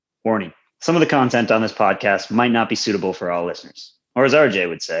Warning. Some of the content on this podcast might not be suitable for all listeners. Or as RJ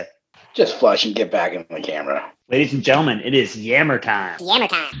would say, just flush and get back in the camera. Ladies and gentlemen, it is Yammer time. Yammer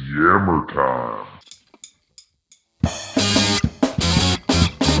time. Yammer time.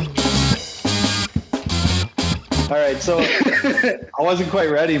 All right, so I wasn't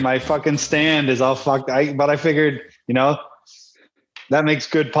quite ready. My fucking stand is all fucked. But I figured, that makes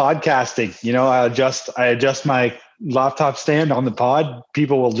good podcasting. I adjust my laptop stand on the pod.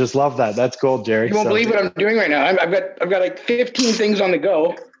 People will just love that. That's gold, Jerry. You won't believe what I'm doing right now. I've got like 15 things on the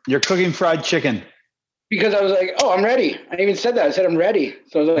go. You're cooking fried chicken. Because I was like, oh, I'm ready. I even said that. I said I'm ready.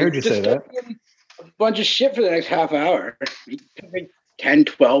 So I was like, I heard you say that. A bunch of shit for the next half hour. 10,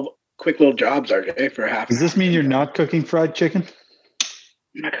 12 quick little jobs, RJ, for a half. Does this mean you're not cooking fried chicken?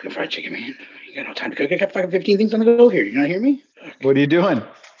 I'm not cooking fried chicken, man. You got no time to cook. I got fucking 15 things on the go here. You not hear me? What are you doing?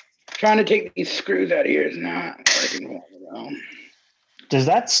 Trying to take these screws out of here is not working well. Does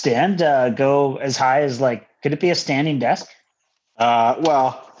that stand go as high as could it be a standing desk?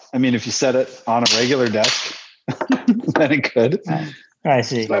 Well, I mean, if you set it on a regular desk, then it could. I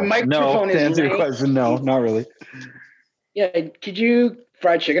see. My microphone to answer your question, no, not really. Yeah, could you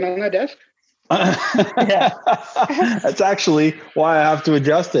fry chicken on that desk? Yeah. That's actually why I have to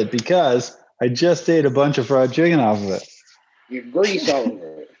adjust it, because I just ate a bunch of fried chicken off of it. You're grease all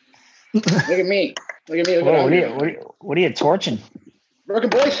over it. Look at me. Look at me. What are you torching? Working,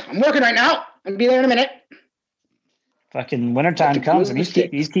 boys. I'm working right now. I'll be there in a minute. Fucking wintertime comes and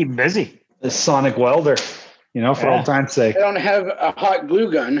he's keeping busy. The sonic welder, for old time's sake. I don't have a hot glue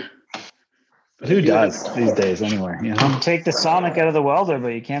gun. Who does these days anyway? You can take the sonic out of the welder, but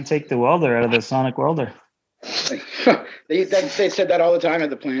you can't take the welder out of the sonic welder. They said that all the time at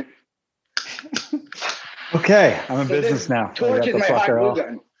the plant. Okay, I'm in business now. Torch is my hot glue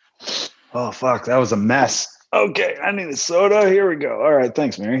gun. Oh, fuck. That was a mess. Okay, I need a soda. Here we go. All right.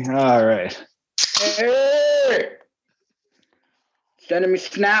 Thanks, Mary. All right. Hey! Sending me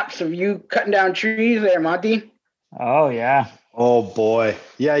snaps of you cutting down trees there, Monty. Oh, yeah. Oh, boy.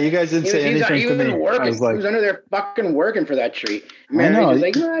 Yeah, you guys didn't say anything to me. Working. I was like, he was under there fucking working for that tree. Mary was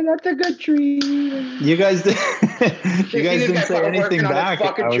like, no, that's a good tree. You guys, didn't say anything back.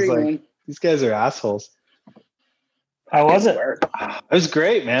 I was like, man. These guys are assholes. How was it? It was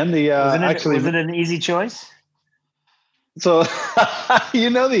great, man. Was it an easy choice? So you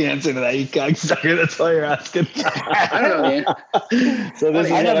know the answer to that, you cocksucker. That's all you're asking. I don't know, man. So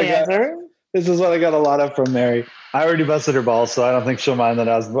this is what I got a lot of from Mary. I already busted her balls, so I don't think she'll mind that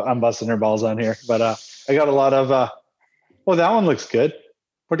I'm busting her balls on here. But I got a lot of, oh, that one looks good.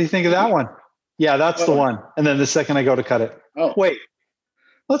 What do you think of that one? Yeah, that's the one. And then the second I go to cut it, wait,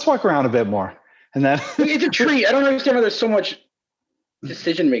 let's walk around a bit more. And then it's a tree. I don't understand why there's so much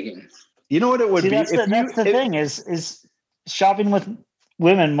decision making. You know what it would be? That's the thing is shopping with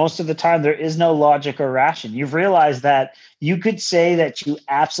women, most of the time there is no logic or ration. You've realized that you could say that you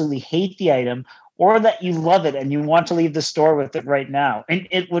absolutely hate the item or that you love it and you want to leave the store with it right now, and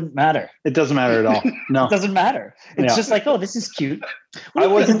it wouldn't matter. It doesn't matter at all. No, it doesn't matter. It's just like, oh, this is cute. I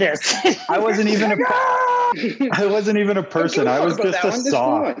wasn't even a person. I was just a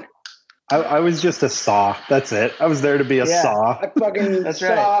saw. I was just a saw. That's it. I was there to be a saw. I fucking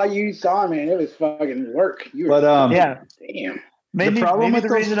saw you saw, man. It was fucking work. Damn. Maybe the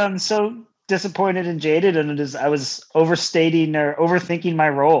reason I'm so disappointed and jaded and it is I was overstating or overthinking my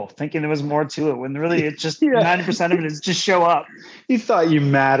role, thinking there was more to it when really it's just 90% of it is just show up. You thought you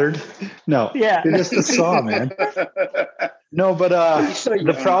mattered. No. Yeah. You're just a saw, man. No, but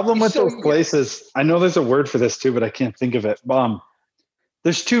the problem with those places, I know there's a word for this too, but I can't think of it.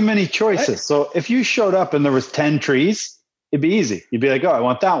 There's too many choices. What? So if you showed up and there was 10 trees, it'd be easy. You'd be like, oh, I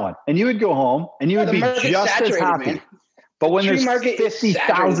want that one. And you would go home and you would be just as happy. Man. But when there's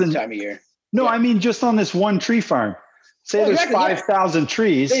 50,000 time of year. No, I mean just on this one tree farm. Say there's 5,000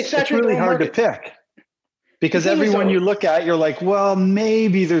 trees, it's really hard to pick. Because everyone you look at, you're like, well,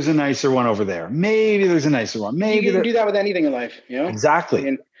 maybe there's a nicer one over there. Maybe there's a nicer one. Maybe you can do that with anything in life, Exactly.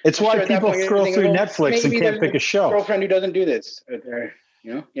 And it's why people scroll through Netflix and can't pick a show. Girlfriend who doesn't do this.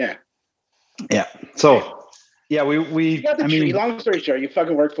 Yeah. So, yeah, we got the tree. Long story short, you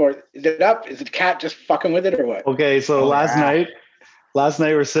fucking work for it. Is it up? Is the cat just fucking with it or what? Okay, so last night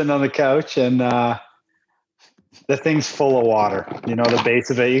we're sitting on the couch and the thing's full of water. The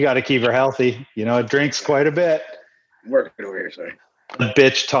base of it. You got to keep her healthy. It drinks quite a bit. I'm working over here, sorry. The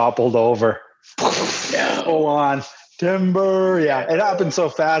bitch toppled over. No. Full on timber. Yeah, it happened so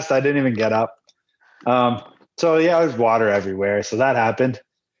fast I didn't even get up. So there's water everywhere. So that happened.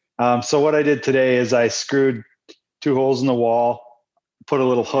 So what I did today is I screwed 2 holes in the wall, put a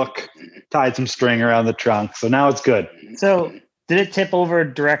little hook, tied some string around the trunk. So now it's good. So Did it tip over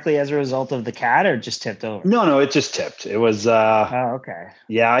directly as a result of the cat, or just tipped over? No, it just tipped. It was. Oh, okay.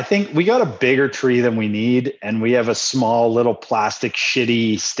 Yeah, I think we got a bigger tree than we need, and we have a small little plastic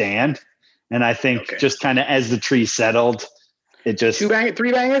shitty stand. And I think just kind of as the tree settled, it just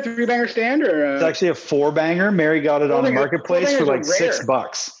three banger stand, or it's actually a 4-banger. Mary got it on the marketplace for like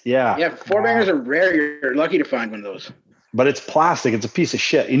 $6. Yeah, 4-bangers are rare. You're lucky to find one of those. But it's plastic. It's a piece of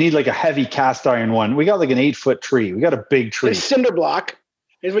shit. You need like a heavy cast iron one. We got like an 8-foot tree. We got a big tree. It's cinder block.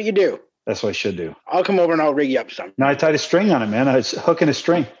 Here's what you do. That's what I should do. I'll come over and I'll rig you up some. No, I tied a string on it, man. I was hooking a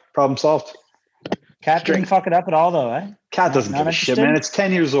string. Problem solved. Cat didn't fuck it up at all, though, eh? Cat doesn't give a shit, man. It's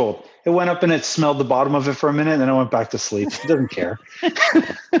 10 years old. It went up and it smelled the bottom of it for a minute, and then it went back to sleep. It doesn't care.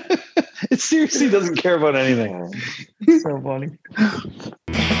 It seriously doesn't care about anything. So funny.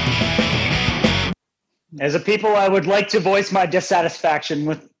 As a people, I would like to voice my dissatisfaction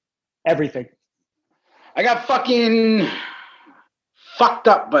with everything. I got fucking fucked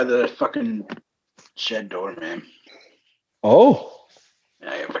up by the fucking shed door, man. Oh.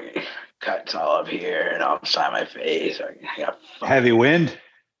 I got fucking cuts all up here and outside my face. I got heavy wind.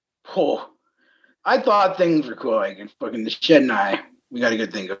 Oh, I thought things were cool. Like fucking the shed and I, we got a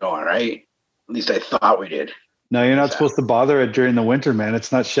good thing going, right? At least I thought we did. No, you're not supposed to bother it during the winter, man.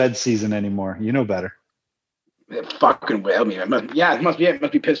 It's not shed season anymore. You know better. It fucking wailed me. It must be it.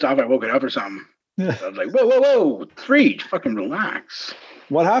 Must be pissed off I woke it up or something. Yeah. So I was like, whoa. 3, fucking relax.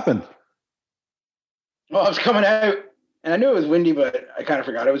 What happened? Well, I was coming out, and I knew it was windy, but I kind of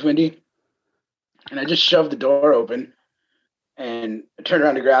forgot it was windy. And I just shoved the door open, and I turned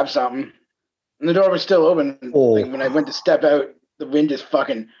around to grab something, and the door was still open. Oh. Like, when I went to step out, the wind just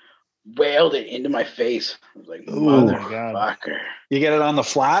fucking wailed it into my face. I was like, motherfucker. You get it on the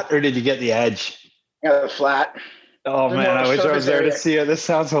flat, or did you get the edge? Yeah, the flat. Oh, man, I wish I was there to see it. This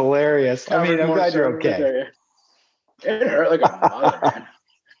sounds hilarious. I mean, I'm glad you're okay. It hurt like a mother, man.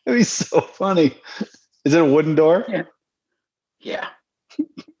 It'd be so funny. Is it a wooden door? Yeah.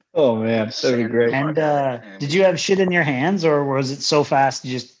 Oh, man, that'd be great. And did you have shit in your hands, or was it so fast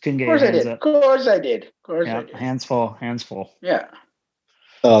you just couldn't get your hands up? Of course I did. Hands full. Yeah.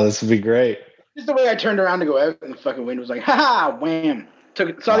 Oh, this would be great. Just the way I turned around to go out, and the fucking wind was like, ha, wham.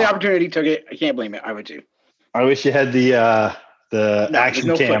 Saw the opportunity, took it. I can't blame it. I would too. I wish you had the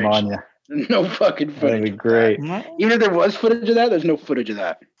action cam on you. No fucking footage. That'd be great. Even if there was footage of that, there's no footage of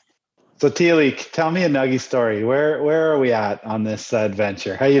that. So Teely, tell me a Nuggie story. Where are we at on this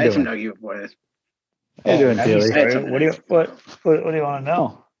adventure? How you doing? Nuggie boys. How you doing, Teely? What do you want to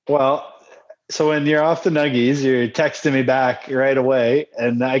know? Well, so when you're off the Nuggies, you're texting me back right away,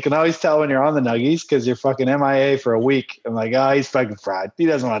 and I can always tell when you're on the Nuggies because you're fucking MIA for a week. I'm like, he's fucking fried. He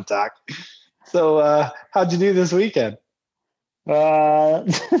doesn't want to talk. So how'd you do this weekend? Not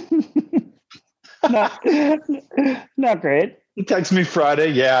great. He texted me Friday.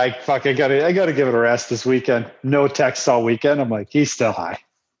 Yeah, I gotta give it a rest this weekend. No texts all weekend. I'm like, he's still high.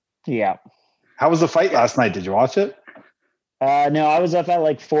 Yeah. How was the fight last night? Did you watch it? No, I was up at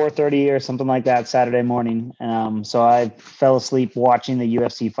like 4:30 or something like that Saturday morning. So I fell asleep watching the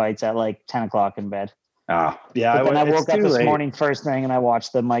UFC fights at like 10 o'clock in bed. Oh, yeah. But then I woke up this morning first thing and I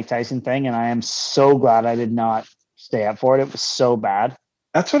watched the Mike Tyson thing, and I am so glad I did not stay up for it. It was so bad.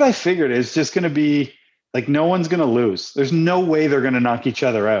 That's what I figured. It's just going to be like no one's going to lose. There's no way they're going to knock each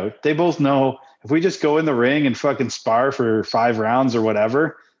other out. They both know if we just go in the ring and fucking spar for 5 rounds or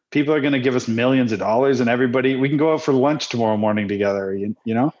whatever, people are going to give us millions of dollars, and we can go out for lunch tomorrow morning together, you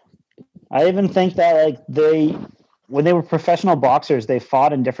know? I even think that when they were professional boxers, they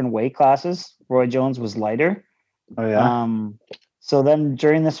fought in different weight classes. Roy Jones was lighter. Oh, yeah. So then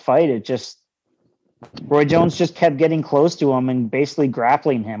during this fight, Roy Jones just kept getting close to him and basically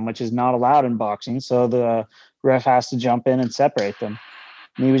grappling him, which is not allowed in boxing. So the ref has to jump in and separate them.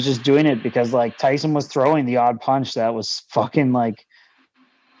 And he was just doing it because like Tyson was throwing the odd punch that was fucking like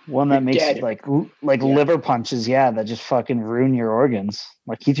one that makes like liver punches. Yeah. That just fucking ruin your organs.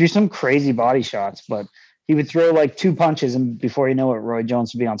 Like he threw some crazy body shots, but he would throw like 2 punches and before you know it, Roy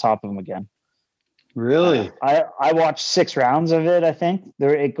Jones would be on top of him again. Really? I watched 6 rounds of it. I think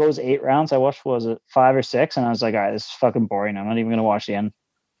it goes 8 rounds. I watched, 5 or 6? And I was like, all right, this is fucking boring. I'm not even going to watch the end.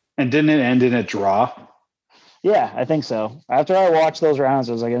 And didn't it end in a draw? Yeah, I think so. After I watched those rounds,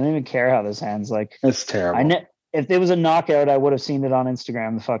 I was like, I don't even care how this ends. Like, it's terrible. If it was a knockout, I would have seen it on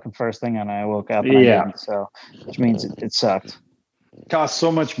Instagram the fucking first thing, and I woke up. And so, which means it sucked. It cost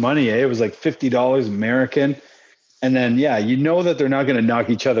so much money. It was like $50 American. And then, you know that they're not going to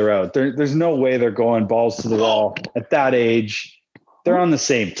knock each other out. There's no way they're going balls to the wall at that age. They're on the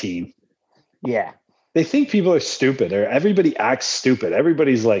same team. Yeah. They think people are stupid, or everybody acts stupid.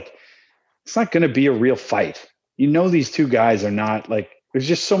 Everybody's like, it's not going to be a real fight. these two guys are not like, there's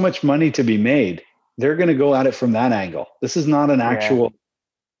just so much money to be made. They're going to go at it from that angle. This is not an actual,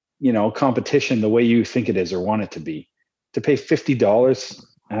 competition the way you think it is or want it to be. To pay $50,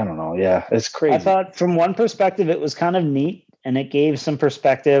 I don't know. Yeah, it's crazy. I thought from one perspective, it was kind of neat, and it gave some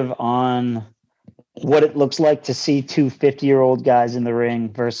perspective on what it looks like to see two 50-year-old guys in the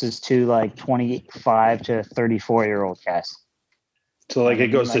ring versus two like 25 to 34-year-old guys. So like it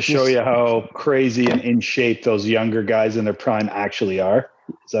goes to show you how crazy and in shape those younger guys in their prime actually are.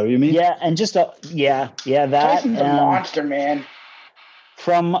 Is that what you mean? Yeah, and just that Tyson's a monster, man.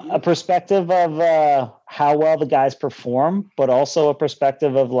 From a perspective of how well the guys perform, but also a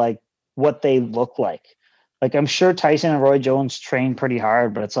perspective of like what they look like. Like I'm sure Tyson and Roy Jones trained pretty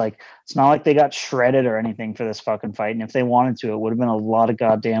hard, but it's not like they got shredded or anything for this fucking fight. And if they wanted to, it would have been a lot of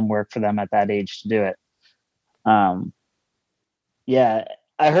goddamn work for them at that age to do it. Yeah,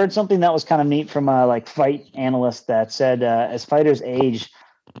 I heard something that was kind of neat from a like fight analyst that said as fighters age,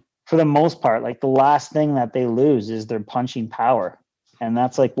 for the most part, like the last thing that they lose is their punching power. And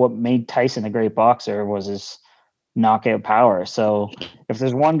that's like what made Tyson a great boxer was his knockout power. So if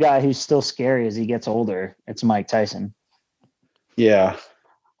there's one guy who's still scary as he gets older, it's Mike Tyson. Yeah.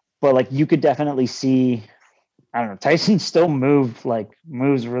 But like you could definitely see, I don't know, Tyson still moves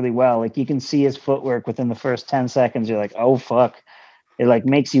really well. Like you can see his footwork within the first 10 seconds. You're like, oh fuck. It like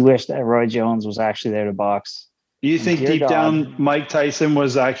makes you wish that Roy Jones was actually there to box. You think deep down Mike Tyson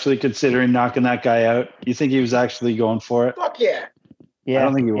was actually considering knocking that guy out? You think he was actually going for it? Fuck yeah. Yeah, I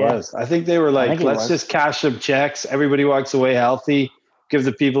don't think he was. I think they were like, let's just cash some checks. Everybody walks away healthy. Give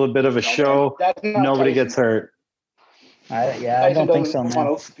the people a bit of a show. Nobody gets hurt. I don't think so,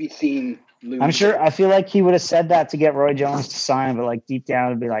 man. Be seen losing. I'm sure. I feel like he would have said that to get Roy Jones to sign, but like deep down,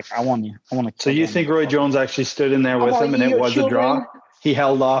 it'd be like, I want you. I want to. So you think Roy Jones actually stood in there with him and it was a draw? He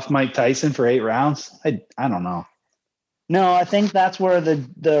held off Mike Tyson for 8 rounds? I don't know. No, I think that's where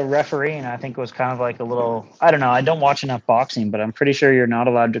the refereeing, I think, was kind of like a little, I don't know. I don't watch enough boxing, but I'm pretty sure you're not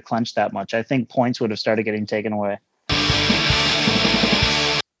allowed to clinch that much. I think points would have started getting taken away.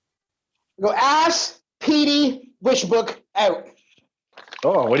 Go ass, Petey, wish book out.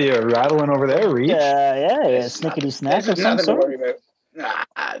 Oh, what are you rattling over there, Reach? Snickety snack of some sort.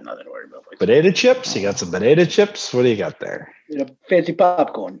 Nothing to worry about. Potato chips? You got some potato chips? What do you got there? Fancy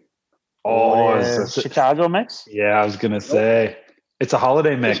popcorn. Oh, is this Chicago mix? Yeah, I was going to say. It's a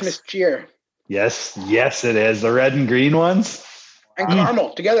holiday mix. Christmas cheer. Yes, it is. The red and green ones. And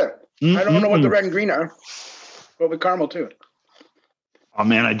caramel together. I don't know what the red and green are, but with caramel too. Oh,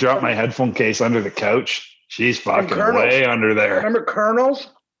 man, I dropped my headphone case under the couch. She's fucking way under there. Remember Colonels?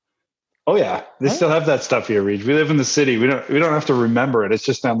 Oh, yeah. They still have that stuff here, Reed. We live in the city. We don't have to remember it. It's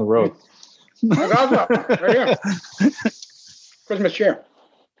just down the road. I got that. Right here. Christmas cheer.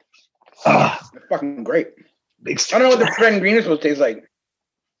 That's fucking great. I don't know what the red and green is supposed to taste like.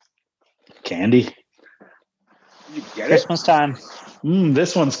 Candy. Did you get Christmas time.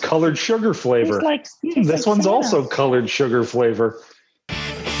 This one's colored sugar flavor. This one's also colored sugar flavor.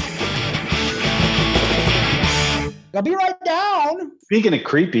 I'll be right down. Speaking of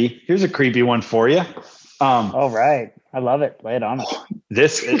creepy, here's a creepy one for you. All right. I love it. Lay it on us.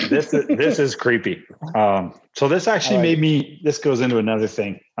 This is creepy. So this actually this goes into another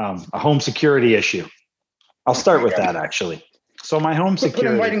thing, a home security issue. I'll start with that actually. So my home security.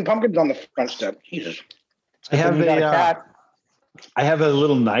 Put inviting pumpkins on the front step. Jesus. I have a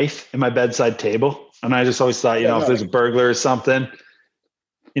little knife in my bedside table, and I just always thought, if there's a burglar or something,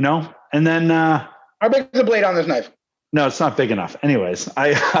 and then how big is the blade on this knife? No, it's not big enough. Anyways,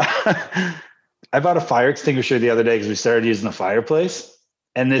 I bought a fire extinguisher the other day because we started using the fireplace.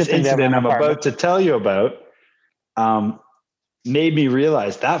 And this incident I'm about to tell you about made me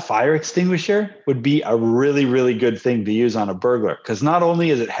realize that fire extinguisher would be a really, really good thing to use on a burglar. Because not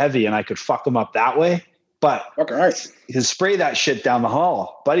only is it heavy and I could fuck them up that way, but you can spray that shit down the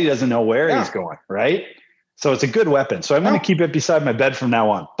hall. Buddy doesn't know where he's going, right? So it's a good weapon. So I'm going to keep it beside my bed from now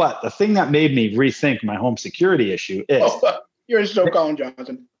on. But the thing that made me rethink my home security issue is... You're so Colin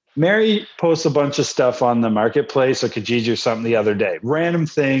Johnson. Mary posts a bunch of stuff on the marketplace or Kijiji or something the other day. Random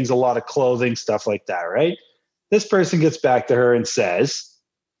things, a lot of clothing, stuff like that, right? This person gets back to her and says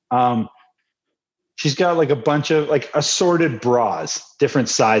she's got like a bunch of like assorted bras, different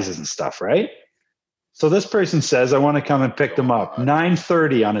sizes and stuff, right? So this person says, I want to come and pick them up.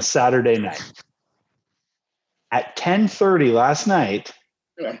 9:30 on a Saturday night. At 10:30 last night,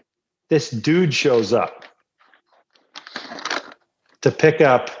 this dude shows up to pick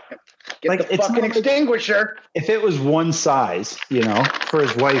up. Get the fucking extinguisher. If it was one size, for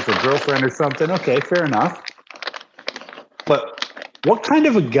his wife or girlfriend or something, okay, fair enough. But what kind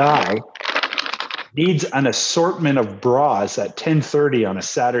of a guy needs an assortment of bras at 10:30 on a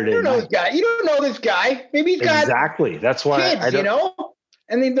Saturday You don't know night. this guy. You don't know this guy. Maybe he's got Exactly. That's why kids, you know?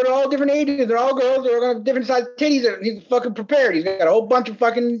 And they're all different ages. They're all girls. They're all different size titties. And he's fucking prepared. He's got a whole bunch of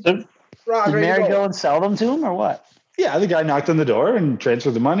fucking bras. Did Mary go and sell them to him or what? Yeah, the guy knocked on the door and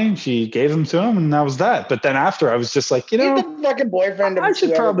transferred the money, and she gave them to him, and that was that. But then after, I was just like, he's the fucking boyfriend. I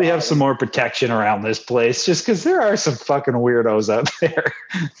should probably have some more protection around this place, just because there are some fucking weirdos out there.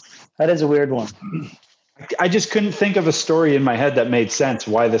 That is a weird one. I just couldn't think of a story in my head that made sense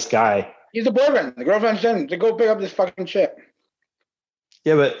why this guy. He's the boyfriend. The girlfriend sent him to go pick up this fucking shit.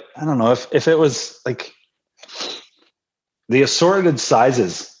 Yeah, but I don't know if it was like the assorted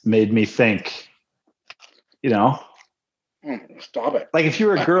sizes made me think, Stop it. Like if you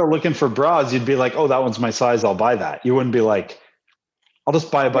were a girl looking for bras, you'd be like, oh, that one's my size. I'll buy that. You wouldn't be like, I'll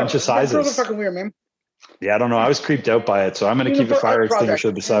just buy a bunch of sizes. Girls are fucking weird, man. Yeah, I don't know. I was creeped out by it. So I'm going to keep the fire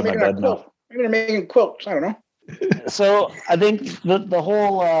extinguisher beside my bed now. Maybe they're making quilts. I don't know. So I think the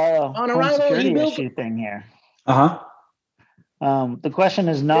whole home security issue thing here. The question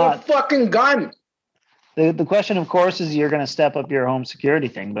is not a fucking gun. The question, of course, is you're going to step up your home security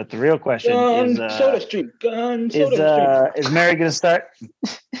thing, but the real question is Mary going to start?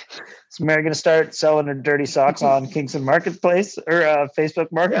 Is Mary going to start selling her dirty socks on Kingston Marketplace or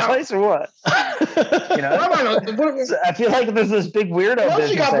Facebook Marketplace or what? I feel like there's this big weirdo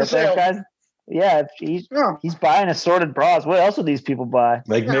business out there, guys. Yeah, he's buying assorted bras. What else would these people buy?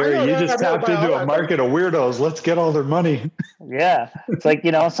 Like Mary, you just tapped into a market of weirdos. Let's get all their money. Yeah, it's like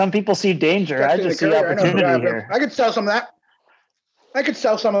some people see danger. I just see opportunity here. I could sell some of that. I could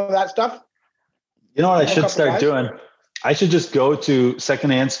sell some of that stuff. You know what I should start doing? I should just go to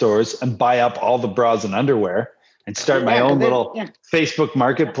secondhand stores and buy up all the bras and underwear and start my own little Facebook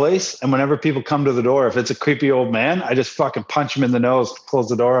marketplace. And whenever people come to the door, if it's a creepy old man, I just fucking punch him in the nose, close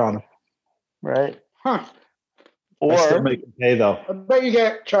the door on him. Right. Huh. Or I still make them pay though. I bet you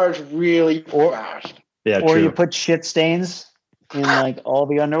get charged really fast. Yeah. Or true. you put shit stains in like all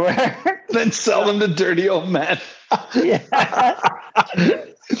the underwear. Then sell them to dirty old men. Yeah.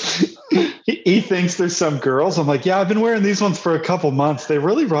 He thinks there's some girls. I'm like, yeah, I've been wearing these ones for a couple months. They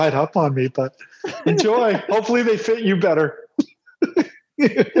really ride up on me, but enjoy. Hopefully they fit you better.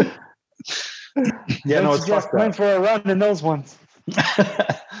 Yeah, no, it's just went for a run in those ones.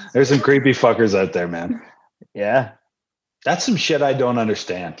 There's some creepy fuckers out there, man. Yeah. That's some shit I don't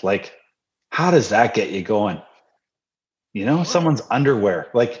understand. Like, how does that get you going? Someone's underwear.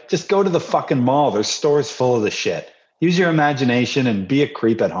 Like, just go to the fucking mall. There's stores full of the shit. Use your imagination and be a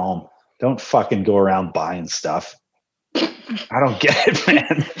creep at home. Don't fucking go around buying stuff. I don't get it,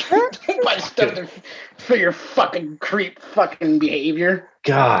 man. Buy stuff for your fucking creep fucking behavior.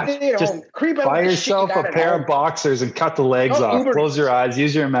 God, just creep out buy yourself a pair of boxers and cut the legs off. Uber. Close your eyes.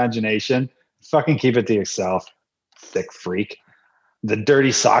 Use your imagination. Fucking keep it to yourself. Sick freak. The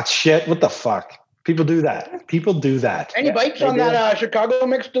dirty socks shit. What the fuck? People do that. Any bites on that Chicago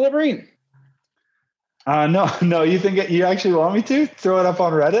mix delivery? No. You think you actually want me to throw it up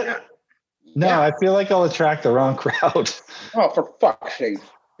on Reddit? Yeah. No, yeah. I feel like I'll attract the wrong crowd. Oh, for fuck's sake!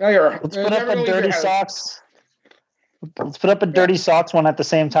 Let's put up a dirty socks. Let's put up a dirty socks one at the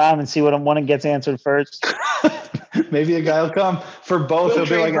same time and see what one gets answered first. Maybe a guy will come for both. He'll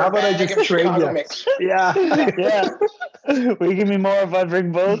be like, "How about I just trade you?" Yeah. Will you give me more if I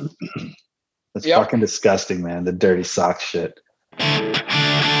bring both? That's fucking disgusting, man. The dirty sock shit.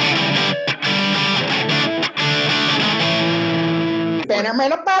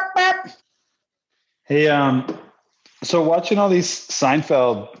 Hey, so watching all these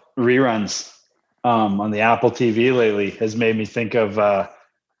Seinfeld reruns on the Apple TV lately has made me think of, have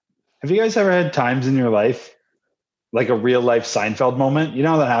you guys ever had times in your life, like a real life Seinfeld moment? You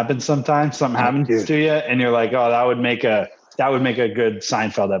know, that happens sometimes. Something happens to you and you're like, oh, that would make a good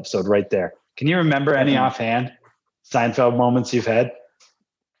Seinfeld episode right there. Can you remember any offhand Seinfeld moments you've had?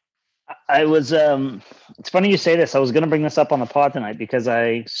 I was, it's funny you say this. I was going to bring this up on the pod tonight because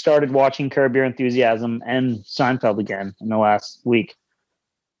I started watching Curb Your Enthusiasm and Seinfeld again in the last week.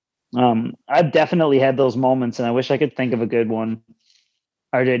 I've definitely had those moments and I wish I could think of a good one.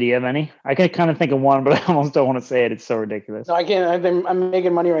 RJ, do you have any? I can kind of think of one, but I almost don't want to say it. It's so ridiculous. No, I can't. I'm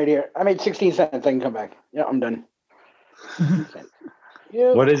making money right here. I made 16 cents. I can come back. Yeah, I'm done.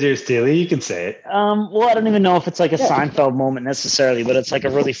 Yep. What is your Steely? You can say it. Well, I don't even know if it's like a Seinfeld moment necessarily, but it's like a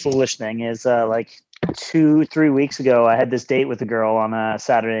really foolish thing. Is like 2-3 weeks ago, I had this date with a girl on a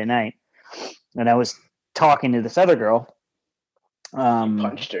Saturday night, and I was talking to this other girl.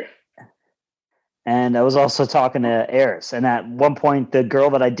 Punched her. And I was also talking to Eris. And at one point, the girl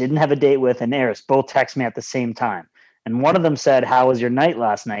that I didn't have a date with and Eris both text me at the same time. And one of them said, "How was your night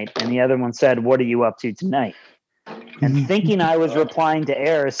last night?" And the other one said, "What are you up to tonight?" And thinking I was replying to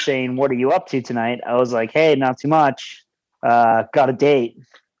Eris saying, "What are you up to tonight?" I was like, "Hey, not too much. Got a date.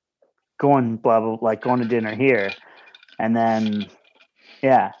 Going blah blah, like going to dinner here." And then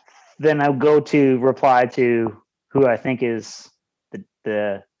then I'll go to reply to who I think is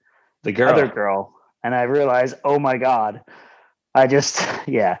the girl. Other girl, and I realize, oh my god, I just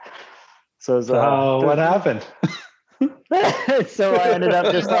So what happened? So I ended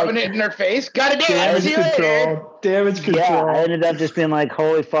up just rubbing it in her face. Got a damage control. Damage control. Yeah, I ended up just being like,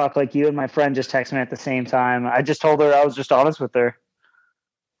 holy fuck, like you and my friend just texted me at the same time. I just told her I was just honest with her.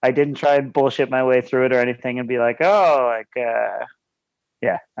 I didn't try and bullshit my way through it or anything and be like, oh, like, I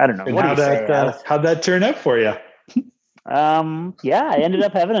don't know. And how'd that turn out for you? I ended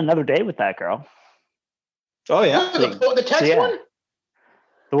up having another date with that girl. Oh yeah, the text one.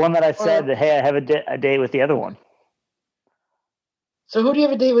 The one that I said, hey, I have a date with the other one. So who do you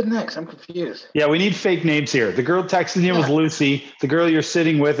have a date with next? I'm confused. Yeah, we need fake names here. The girl texting you was Lucy. The girl you're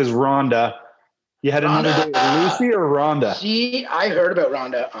sitting with is Rhonda. You had another date with Lucy or Rhonda? I heard about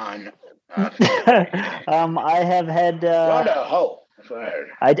Rhonda on. I have had Rhonda. That's what I heard.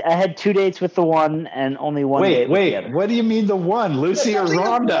 I had 2 dates with the one and only one date with the other. What do you mean the one? Lucy or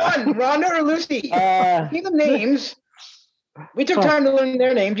Rhonda? Rhonda or Lucy? Give them names. We took time to learn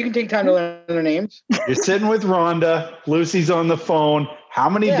their names. You can take time to learn their names. You're sitting with Rhonda. Lucy's on the phone. How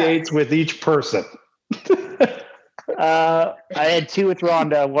many dates with each person? I had 2 with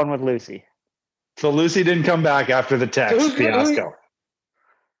Rhonda, 1 with Lucy. So Lucy didn't come back after the text fiasco.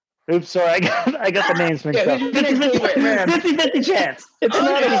 Oops, sorry, I got the names mixed up. 50-50 chance. It's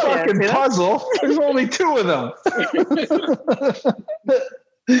not a fucking puzzle. There's only 2 of them.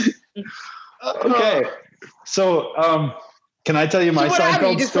 Okay. So, can I tell you my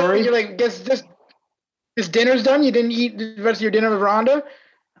Seinfeld story? You're like, guess this dinner's done. You didn't eat the rest of your dinner with Rhonda.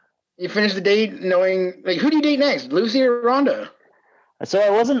 You finished the date knowing, like, who do you date next, Lucy or Rhonda? So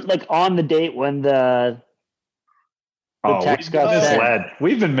I wasn't like on the date when the text got misled.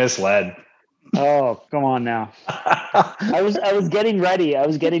 We've been misled. Oh, come on now. I was getting ready. I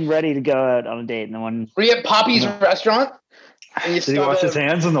was getting ready to go out on a date, and then when were you at Poppy's restaurant? And did he wash his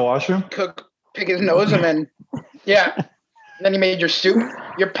hands in the washroom? Pick his nose, and then and then you made your soup.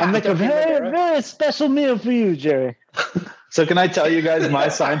 I'm like a very, very special meal for you, Jerry. So can I tell you guys my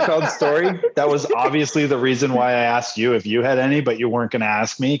Seinfeld story? That was obviously the reason why I asked you if you had any, but you weren't going to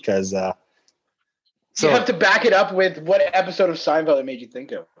ask me because. So you have to back it up with what episode of Seinfeld it made you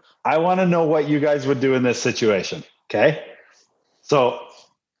think of. I want to know what you guys would do in this situation. Okay. So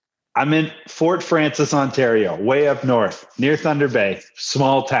I'm in Fort Francis, Ontario, way up north, near Thunder Bay,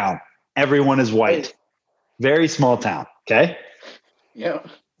 small town. Everyone is white. Very small town. Okay. Yeah.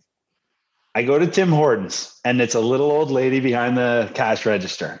 I go to Tim Hortons and it's a little old lady behind the cash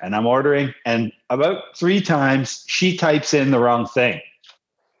register and I'm ordering and about 3 times she types in the wrong thing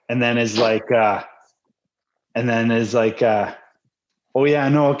and then is like, oh yeah,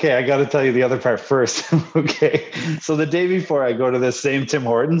 no. Okay. I got to tell you the other part first. Okay. So the day before I go to this same Tim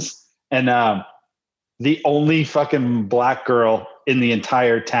Hortons and, the only fucking black girl in the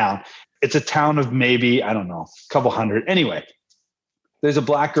entire town, it's a town of maybe, I don't know, a couple hundred. Anyway, there's a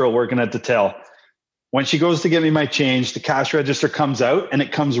black girl working at the till. When she goes to give me my change, the cash register comes out and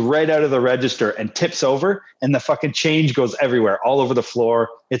it comes right out of the register and tips over and the fucking change goes everywhere, all over the floor.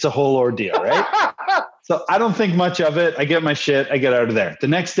 It's a whole ordeal, right? So I don't think much of it. I get my shit. I get out of there. The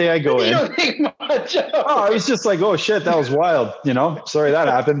next day I go in. You don't think much of it. I was just like, oh shit, that was wild. Sorry that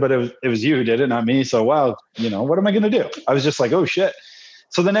happened, but it was you who did it, not me. So wow, what am I going to do? I was just like, oh shit.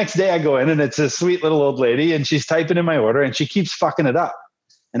 So the next day I go in and it's a sweet little old lady and she's typing in my order and she keeps fucking it up.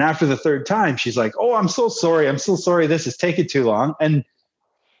 And after the 3rd time, she's like, oh, I'm so sorry. I'm so sorry. This is taking too long. And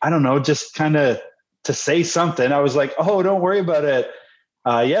I don't know, just kind of to say something. I was like, oh, don't worry about it.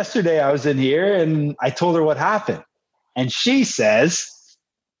 Yesterday I was in here and I told her what happened. And she says,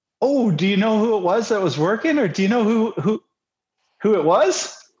 oh, do you know who it was that was working? Or do you know who it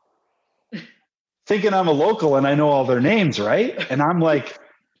was? Thinking I'm a local and I know all their names, right? And I'm like,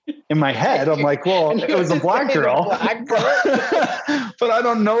 in my head, I'm like, well, it was a black girl. But I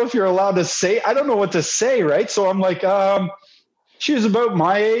don't know if you're allowed to say, I don't know what to say, right? So I'm like, she was about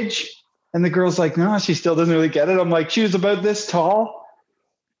my age. And the girl's like, no, she still doesn't really get it. I'm like, she was about this tall.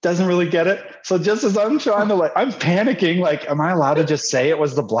 Doesn't really get it. So just as I'm trying to I'm panicking, like, am I allowed to just say it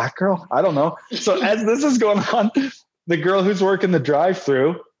was the black girl? I don't know. So as this is going on, the girl who's working the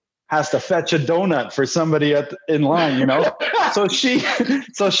drive-through has to fetch a donut for somebody in line, So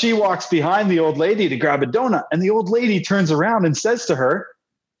she walks behind the old lady to grab a donut. And the old lady turns around and says to her,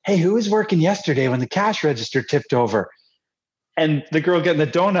 hey, who was working yesterday when the cash register tipped over? And the girl getting the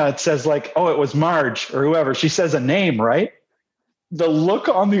donut says like, oh, it was Marge or whoever. She says a name, right? The look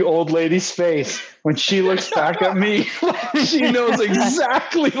on the old lady's face when she looks back at me, she knows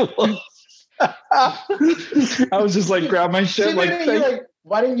exactly what. I was just like, grab my shit. Like,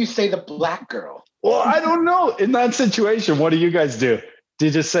 why didn't you say the black girl? Well, I don't know. In that situation, what do you guys do? Do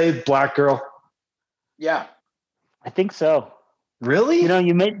you just say black girl? Yeah. I think so. Really? You know,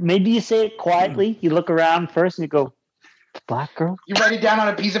 maybe you say it quietly. You look around first and you go, black girl? You write it down on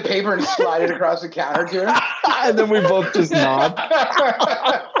a piece of paper and slide it across the counter to her. And then we both just nod.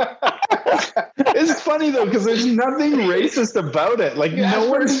 It's funny though, because there's nothing racist about it. Like no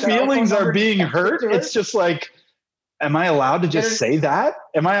one's feelings are being hurt. It's just like, am I allowed to just say that?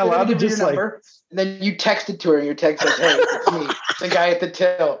 Am I allowed to just like... And then you text it to her and your text says, hey, it's me. The guy at the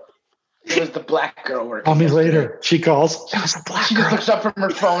till. It was the black girl working. Call me later. She calls. It was the black girl. She just looks up from her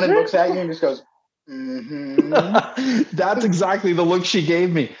phone and looks at you and just goes, mm-hmm. That's exactly the look she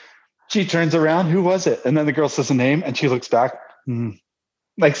gave me. She turns around. Who was it? And then the girl says a name and she looks back.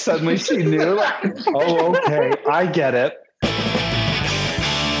 Like suddenly she knew. Like, oh, okay. I get it.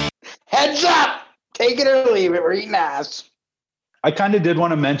 Heads up. Take it or leave it. We're eating ass. I kind of did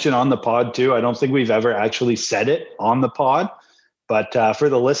want to mention on the pod too. I don't think we've ever actually said it on the pod, but for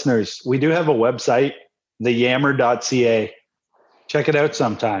the listeners, we do have a website, theyammer.ca. Check it out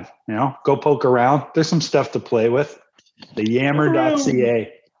sometime. You know, go poke around. There's some stuff to play with.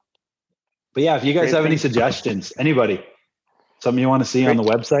 Theyammer.ca. But yeah, if you guys have any suggestions, anybody, something you want to see on the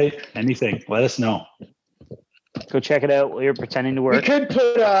website, anything, let us know. Go check it out while you're pretending to work. We could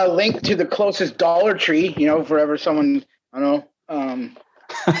put a link to the closest Dollar Tree, you know, wherever someone, I don't know,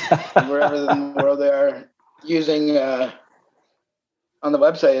 wherever in the world they are using on the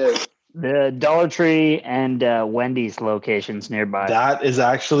website. The Dollar Tree and Wendy's locations nearby. That is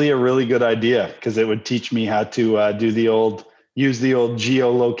actually a really good idea because it would teach me how to use the old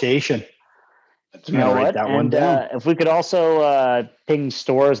geolocation. You know what? And if we could also ping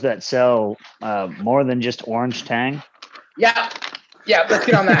stores that sell more than just Orange Tang. Yeah, let's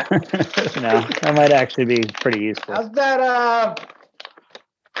get on that. That might actually be pretty useful. How's that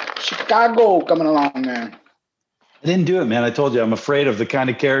Chicago coming along there? I didn't do it, man. I told you I'm afraid of the kind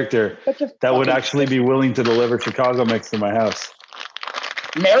of character that would actually be willing to deliver Chicago mix to my house.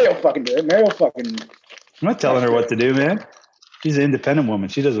 Mary will fucking do it. I'm not telling her what to do, man. She's an independent woman.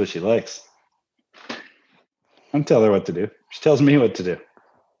 She does what she likes. I'm telling her what to do. She tells me what to do.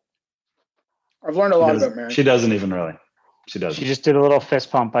 I've learned a lot about Mary. She doesn't even really. She doesn't. She just did a little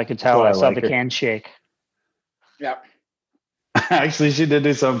fist pump. I could tell. I saw the can shake. Yeah. Actually, she did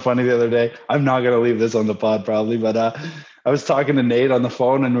do something funny the other day. I'm not going to leave this on the pod probably, but I was talking to Nate on the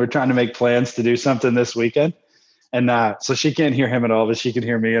phone and we're trying to make plans to do something this weekend. And so she can't hear him at all, but she can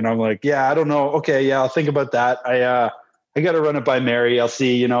hear me. And I'm like, yeah, I don't know. Okay, yeah, I'll think about that. I got to run it by Mary. I'll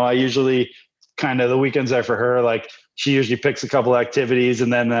see. You know, I usually kind of the weekends are for her. Like she usually picks a couple activities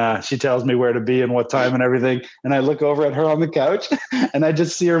and then she tells me where to be and what time and everything. And I look over at her on the couch and I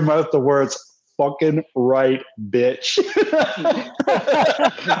just see her mouth the words, fucking right, bitch.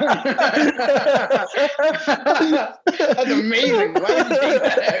 That's amazing. Why did you take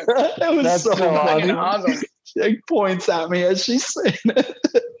that out? It was so funny. Awesome. She points at me as she's saying it.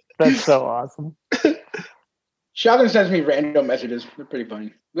 That's so awesome. Sheldon sends me random messages. They're pretty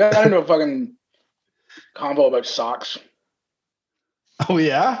funny. We got into a fucking convo about socks. Oh,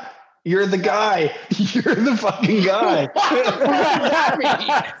 yeah? You're the guy. You're the fucking guy.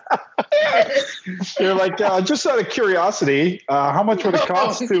 You're like, just out of curiosity, how much would it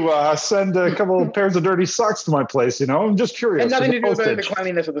cost to send a couple of pairs of dirty socks to my place? You know, I'm just curious. And nothing to do with the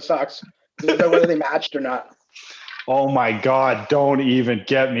cleanliness of the socks, whether they matched or not. Oh my God! Don't even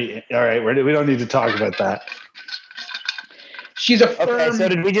get me. All right, we don't need to talk about that. She's a firm. Okay, so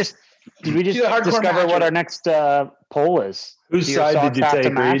did we just discover what our next poll is? Whose side did you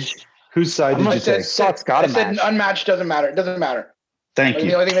take, Reed? Whose side did you take? Socks got to match. I said unmatched doesn't matter. It doesn't matter. Thank you.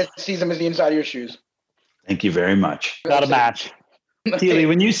 The only thing that sees them is the inside of your shoes. Thank you very much. Got to match. Keely,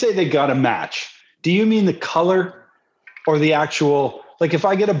 when you say they got to match, do you mean the color or the actual, like if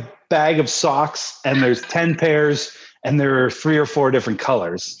I get a bag of socks and there's 10 pairs and there are 3 or 4 different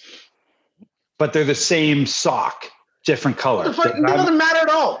colors, but they're the same sock, different color. It doesn't matter at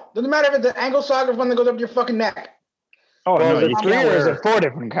all. Doesn't matter if it's the ankle sock or one that goes up to your fucking neck. Oh, well, no, you can't wear it. 4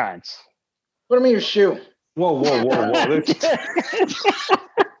 different kinds. What do I mean your shoe? Whoa.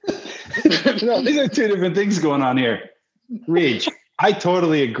 No, these are 2 different things going on here. Reach, I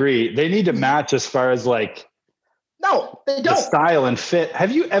totally agree. They need to match as far as like no, they don't. The style and fit.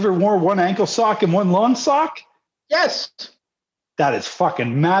 Have you ever worn one ankle sock and one long sock? Yes. That is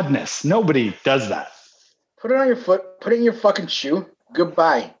fucking madness. Nobody does that. Put it on your foot. Put it in your fucking shoe.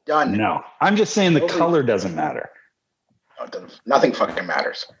 Goodbye. Done. No, I'm just saying the color doesn't matter. Nothing fucking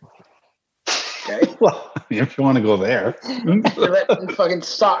matters. Okay? Well, if you want to go there. You're letting fucking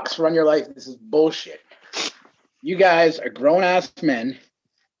socks run your life. This is bullshit. You guys are grown-ass men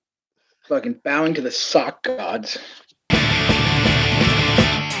fucking bowing to the sock gods.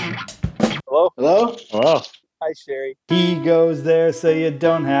 Hello? Hello? Hello. Hi, Sherry. He goes there so you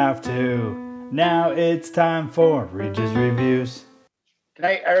don't have to. Now it's time for Regis Reviews.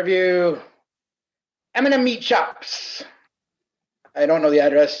 Tonight I review M&M Meat Shops. I don't know the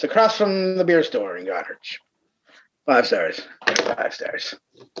address. It's across from the beer store in Goderich. 5 stars. 5 stars.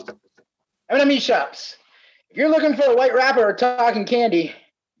 M&M Meat Shops. If you're looking for a white wrapper or talking candy,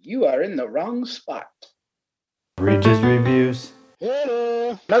 you are in the wrong spot. Regis Reviews.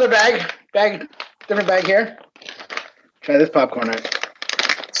 Hello. Another bag. Different bag here. Try this popcorn out.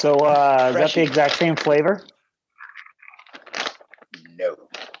 So is that the exact same flavor? No.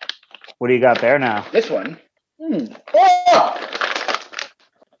 What do you got there now? This one. Oh,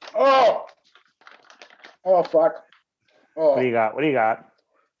 fuck. Oh. What do you got?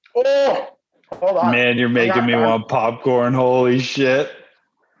 Oh, hold on. Man, you're making me want popcorn. Holy shit.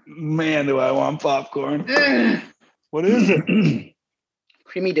 Man, do I want popcorn. What is it?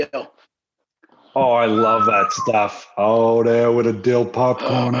 Creamy dill. Oh, I love that stuff. Oh, there with a dill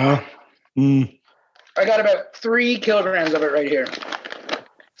popcorn, huh? I got about 3 kilograms of it right here.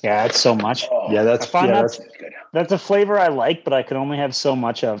 Yeah, it's so much. Yeah, that's good. That's a flavor I like, but I can only have so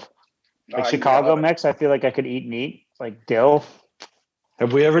much of. Like Chicago mix, I feel like I could eat and eat. Like dill.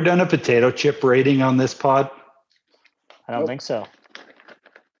 Have we ever done a potato chip rating on this pod? I don't think so.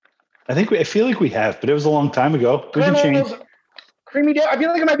 I feel like we have, but it was a long time ago. We can change. Creamy dill. I feel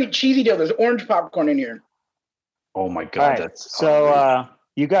like it might be cheesy dill. There's orange popcorn in here. Oh my god, that's so.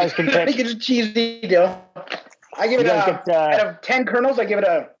 You guys can pick. I think it's cheesy dill. I give it out of 10 kernels. I give it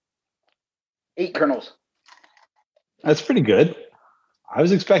a 8 kernels. That's pretty good. I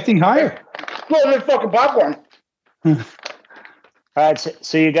was expecting higher. Well, there's fucking popcorn. All right,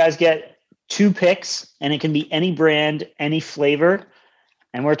 so you guys get 2 picks, and it can be any brand, any flavor,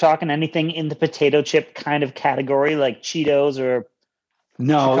 and we're talking anything in the potato chip kind of category, like Cheetos or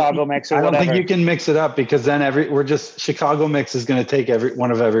Chicago mix or whatever. I don't think you can mix it up because then Chicago mix is going to take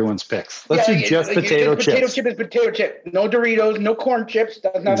one of everyone's picks. Let's do just potato chips. Potato chip is potato chip. No Doritos, no corn chips.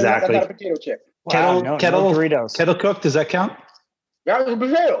 That's not a potato chip. Wow, no Doritos. Kettle cooked, does that count? That was a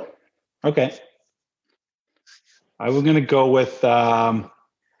potato. Okay. I was going to go with, I'm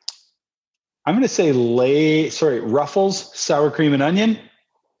going to say Ruffles sour cream and onion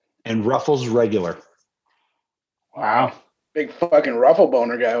and Ruffles regular. Wow. Big fucking ruffle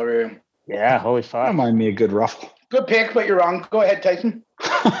boner guy over here. Yeah, holy fuck. Don't mind me a good ruffle. Good pick, but you're wrong. Go ahead, Tyson.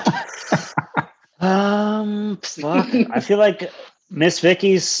 Fuck. I feel like Miss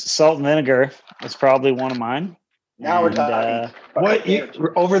Vicky's salt and vinegar is probably one of mine. Now we're talking. What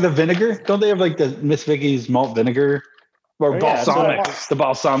over the vinegar? Don't they have like the Miss Vicky's malt vinegar or balsamic? The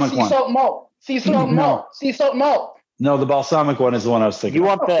balsamic one. Sea salt malt. No, the balsamic one is the one I was thinking. You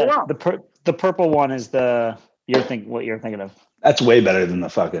want the purple one is what you're thinking of. That's way better than the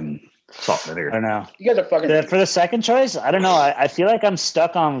fucking salt vinegar. I don't know. You guys are fucking. For the second choice, I don't know. I feel like I'm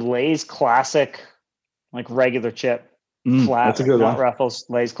stuck on Lay's classic, like regular chip. Flat. That's a good one. Ruffles,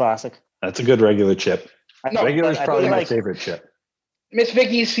 Lay's classic. That's a good regular chip. Regular is probably my favorite chip. Miss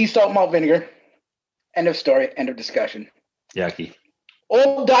Vicky's sea salt malt vinegar. End of story. End of discussion. Yucky.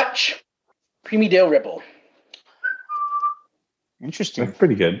 Old Dutch creamy dill ripple. Interesting. That's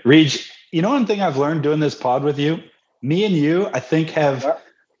pretty good. Reg, you know one thing I've learned doing this pod with you? Me and you, I think, have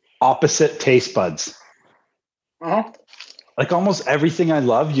opposite taste buds. Uh-huh. Like almost everything I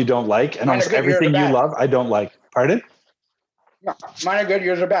love, you don't like, and almost everything you love, I don't like. Pardon? No, mine are good,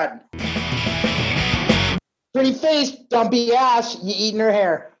 yours are bad. Pretty face, dumpy ass, you eating her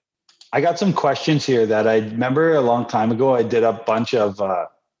hair. I got some questions here that I remember a long time ago. I did a bunch of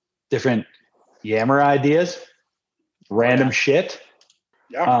different Yammer ideas, random shit.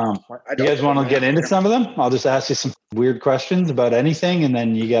 Yeah. You guys want to get into some of them? I'll just ask you some weird questions about anything, and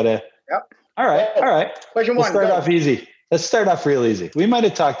then you got to. Yep. All right. Question one. Let's start off easy. Let's start off real easy. We might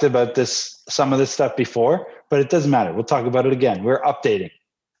have talked about some of this stuff before, but it doesn't matter. We'll talk about it again. We're updating.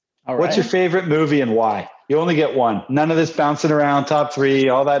 All right. What's your favorite movie and why? You only get one. None of this bouncing around, top 3,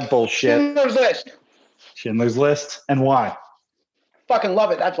 all that bullshit. Schindler's List. Schindler's List. And why? Fucking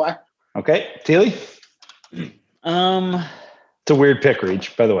love it. That's why. Okay. Teely? It's a weird pick,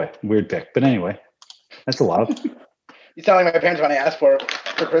 Reach, by the way. Weird pick. But anyway, that's allowed. You sound like my parents when I asked for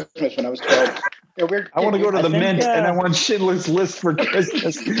Christmas when I was 12. You're a weird I want to kid, go to dude. the think, Mint and I want Schindler's List for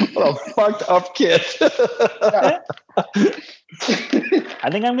Christmas. What a fucked up kid. I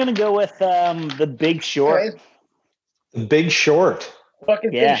think I'm gonna go with The Big Short. Right? The Big Short.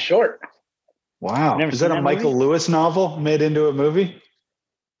 Fucking Yeah. Big Short. Wow. Never Is seen that a that Michael movie? Lewis novel made into a movie?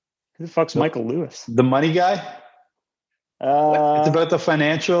 Who the fuck's Michael Lewis? The Money Guy? It's about the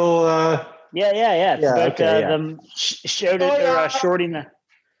financial. Yeah. It's Yeah, about okay, yeah. them shorting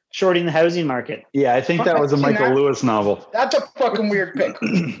the housing market. Yeah, I think that was a Seen Michael that? Lewis novel. That's a fucking weird pick.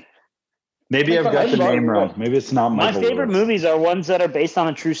 Maybe I've got the name wrong. Maybe it's not My Michael favorite Lewis. movies are ones that are based on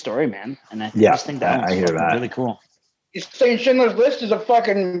a true story, man. And I Yeah, just think that I one's hear fucking that. really cool. You're saying Schindler's List is a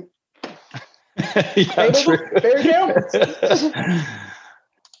fucking Yeah, true. fairy tale?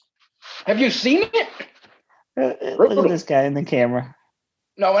 Have you seen it? Look at this guy in the camera.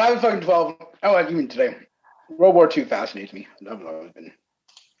 No, when I was fucking 12, even today, World War II fascinates me. I've always been.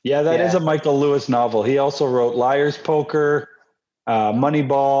 Yeah, that is Yeah. a Michael Lewis novel. He also wrote Liar's Poker,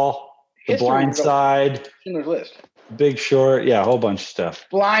 Moneyball, The History Blind wrote Side, Schindler's List. Big Short. Yeah, a whole bunch of stuff.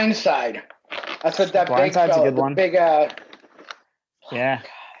 Blind Side. That's what that Blind big Side's a fella, good the one. big Yeah.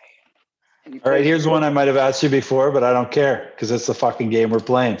 All right, here's one I might have asked you before, but I don't care because it's the fucking game we're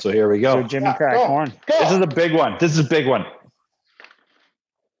playing. So here we So go. Jimmy Yeah, Crack go. Corn. This is a big one. This is a big one.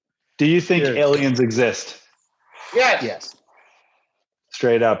 Do you think Cheers. aliens exist? Yes. Yes.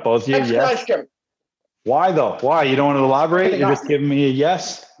 Straight up, both of you. Next Yes. question. Why though? Why? You don't want to elaborate? Probably You're not. just giving me a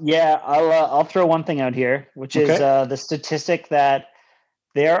yes. Yeah, I'll throw one thing out here, which is Okay. the statistic that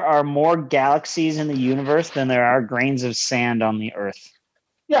there are more galaxies in the universe than there are grains of sand on the Earth.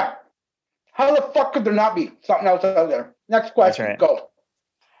 Yeah. How the fuck could there not be something else out there? Next question. right. Go.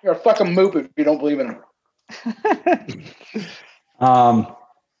 You're a fucking moop if you don't believe in them. All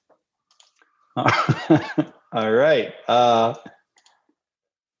right.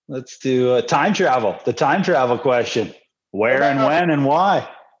 Let's do time travel. The time travel question. Where and when and why?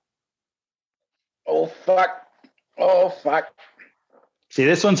 Oh, fuck. Oh, fuck. See,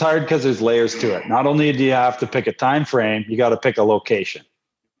 this one's hard because there's layers to it. Not only do you have to pick a time frame, you got to pick a location.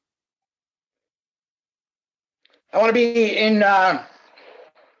 I want to be in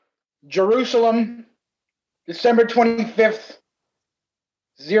Jerusalem, December 25th,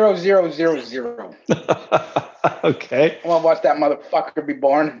 0000. Okay. I want to watch that motherfucker be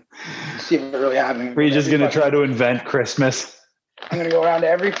born. See if it really happened. Are you just going to try to invent Christmas? I'm going to go around to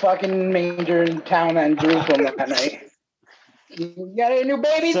every fucking manger in town in Jerusalem that night. You got any new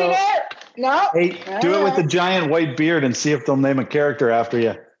babies in there? No? Hey, do it with the giant white beard and see if they'll name a character after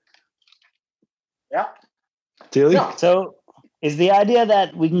you. Yeah. Tilly? No. So is the idea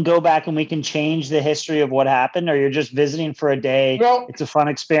that we can go back and we can change the history of what happened, or you're just visiting for a day? No. It's a fun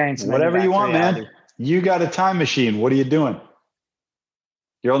experience. and then Whatever you're you back to want, reality. man. You got a time machine. What are you doing?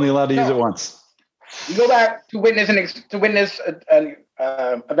 You're only allowed to use it once. You go back to witness an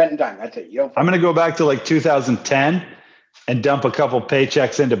event in time. That's it. You don't. I'm going to go back to like 2010 and dump a couple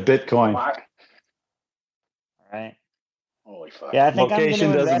paychecks into Bitcoin. Fuck. All right. Holy fuck. Yeah, I think Location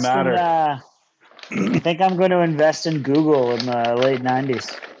I'm going to doesn't invest matter. I think I'm going to invest in Google in the late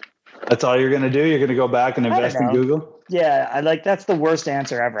 90s. That's all you're going to do? You're going to go back and I don't invest in know. Google? Yeah, that's the worst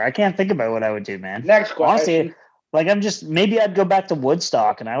answer ever. I can't think about what I would do, man. Next question. Honestly, maybe I'd go back to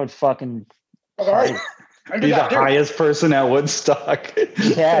Woodstock and I would fucking All right. I do Be the that too. highest person at Woodstock.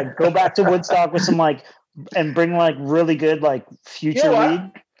 yeah, go back to Woodstock with some and bring really good future You know what?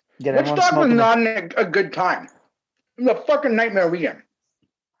 weed. Get everyone Woodstock was smoking. not a good time. It was a fucking nightmare weekend.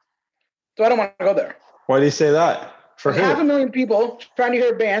 So I don't want to go there. Why do you say that? For There's who? 500,000 people trying to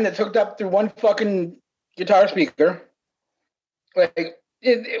hear a band that's hooked up through one fucking guitar speaker.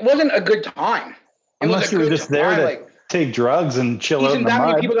 It wasn't a good time. It was Unless a you were good just there time, to take drugs and chill out in the that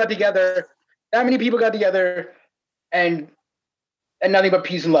many mud. people got together. That many people got together, and nothing but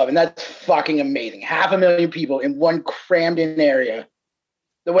peace and love, and that's fucking amazing. 500,000 people in one crammed in area.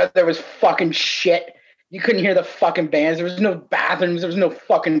 The weather was fucking shit. You couldn't hear the fucking bands. There was no bathrooms. There was no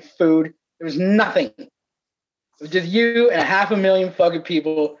fucking food. There was nothing. It was just you and 500,000 fucking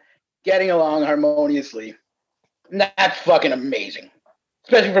people getting along harmoniously. And that's fucking amazing.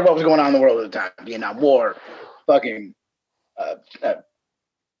 Especially for what was going on in the world at the time. Vietnam War, fucking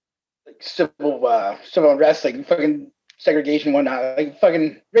civil unrest, fucking segregation and whatnot,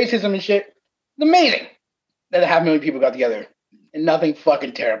 fucking racism and shit. It's amazing that 500,000 people got together and nothing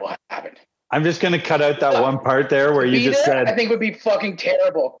fucking terrible happened. I'm just going to cut out that one part there where you just said. I think would be fucking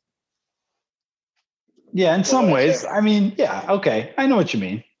terrible. Yeah, in some ways. I mean, yeah, okay. I know what you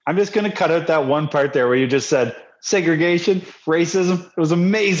mean. I'm just going to cut out that one part there where you just said segregation, racism. It was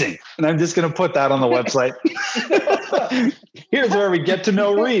amazing. And I'm just going to put that on the website. Here's where we get to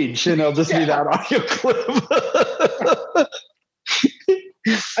know Reach, and it'll just be that audio clip.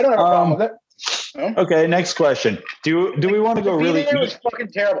 I don't have a problem with it. No? Okay, next question. Do we want to go really? It was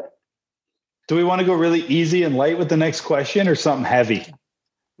fucking terrible. Do we want to go really easy and light with the next question, or something heavy?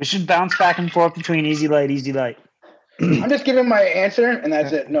 We should bounce back and forth between easy, light, easy, light. I'm just giving my answer, and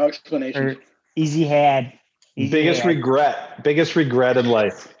that's it. No explanation. Or easy had. Biggest regret in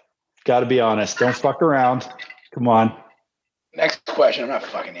life. Got to be honest. Don't fuck around. Come on. Next question. I'm not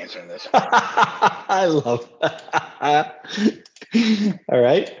fucking answering this. I love that. All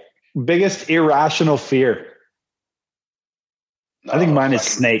right. Biggest irrational fear. I think mine is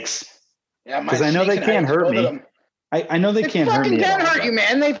snakes. Yeah, because I know they can't hurt me. I know they can't hurt me. They fucking can hurt you,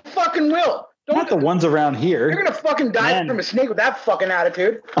 man. They fucking will. Not the ones around here. You're gonna fucking die from a snake with that fucking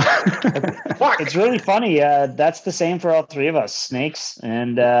attitude. Fuck. It's really funny. That's the same for all three of us: snakes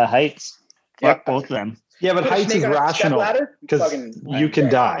and heights. Fuck both of them. Yeah, but heights is rational because you can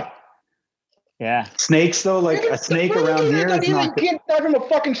die. Yeah. Snakes though, like a snake around here is not. You can't die from a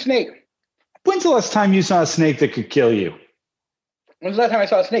fucking snake. When's the last time you saw a snake that could kill you? When's the last time I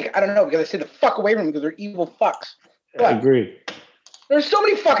saw a snake? I don't know, because I stay the fuck away from them because they're evil fucks. I agree. There's so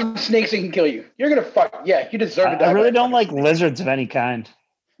many fucking snakes that can kill you. You're gonna fuck. Yeah, you deserve to die. I really don't like lizards of any kind.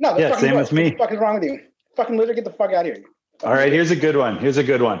 No, yeah, same with me. What the fuck is wrong with you? Fucking lizard, get the fuck out of here. All right, here's a good one.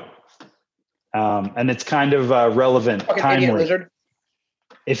 And it's kind of relevant, timely. Idiot lizard.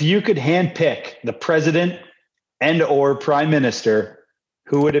 If you could handpick the president and or prime minister,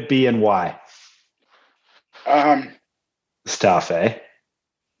 who would it be and why? Stuff, eh?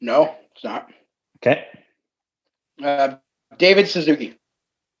 No, it's not. Okay. David Suzuki.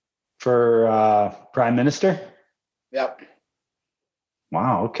 For prime minister? Yep.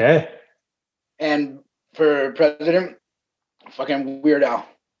 Wow, okay. And for president, fucking Weird Al.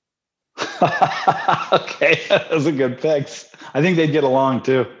 Okay, those are good picks. I think they'd get along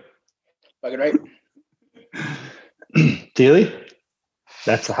too. Fucking right. Dealey?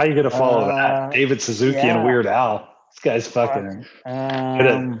 That's how you gonna follow that. David Suzuki and Weird Al. This guy's fucking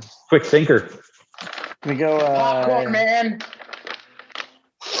quick thinker. We go popcorn man.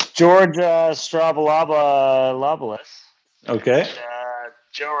 George Strabalabaloboulos. Okay.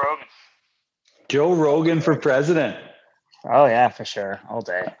 Joe Rogan. Joe Rogan for president. Oh yeah, for sure. All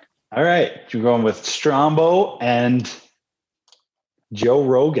day. All right. You're going with Strombo and Joe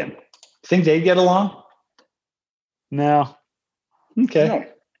Rogan. Think they'd get along? No. Okay.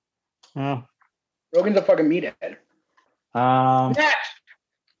 No. Rogan's a fucking meathead.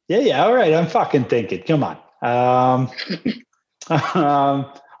 Yeah. All right. I'm fucking thinking. Come on.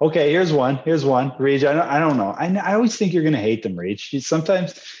 Okay. Here's one. Reach. I don't know. I always think you're going to hate them, Reach.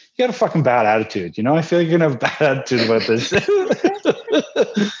 Sometimes you got a fucking bad attitude. You know, I feel like you're going to have a bad attitude about this.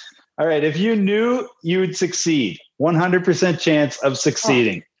 All right. If you knew you would succeed, 100% chance of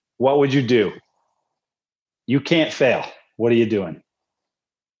succeeding, what would you do? You can't fail. What are you doing?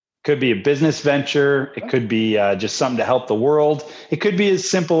 Could be a business venture. It could be just something to help the world. It could be as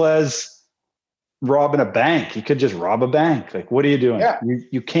simple as robbing a bank. You could just rob a bank. Like, what are you doing? Yeah.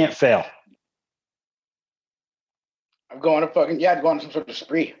 You can't fail. I'm going to I'd go on some sort of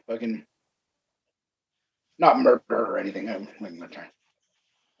spree. Fucking not murder or anything. I'm not trying.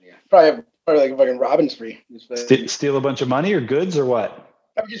 Yeah. Probably like a fucking robbing spree. Steal a bunch of money or goods or what?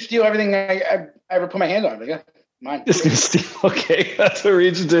 I would just steal everything I ever put my hands on. Like, yeah, mine. Just gonna steal. Okay, that's what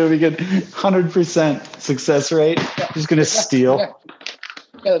Reach do. We get 100% success rate. Yeah. Just gonna steal.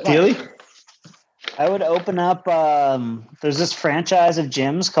 Yeah, Dealey? I would open up. There's this franchise of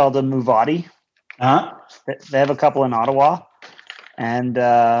gyms called the Muvati. They have a couple in Ottawa, and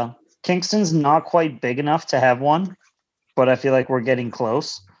Kingston's not quite big enough to have one, but I feel like we're getting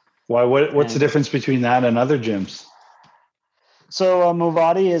close. Why? What's the difference between that and other gyms? So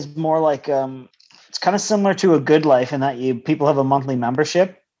Muvati is more like it's kind of similar to a Good Life in that people have a monthly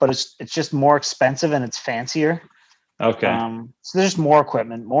membership, but it's just more expensive and it's fancier. Okay. So there's more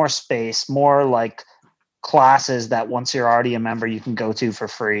equipment, more space, more like classes that once you're already a member you can go to for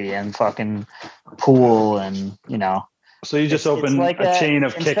free, and fucking pool, and So you just open like a chain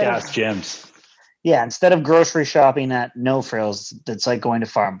of kick-ass gyms. Yeah, instead of grocery shopping at No Frills, it's like going to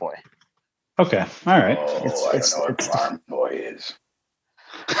Farm Boy. Okay, all right. I don't know what Farm Boy is.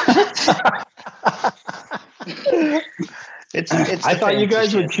 I thought you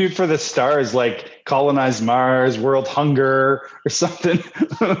guys would shoot for the stars, like colonize Mars, world hunger, or something.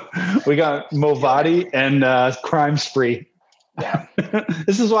 We got Movati and crime spree. Yeah.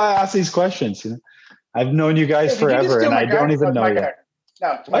 This is why I ask these questions. I've known you guys forever, and I don't even know you.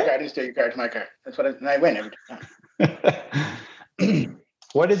 No, it's my car. I didn't steal your car. It's my car. That's what I win every time.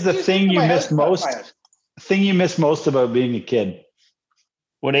 What is the thing you miss most? Thing you miss most about being a kid?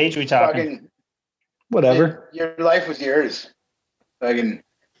 What age are we talking? Fucking, whatever. Your life was yours. Fucking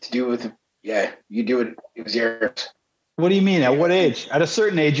to do with. Yeah, you do it. It was yours. What do you mean? At what age? At a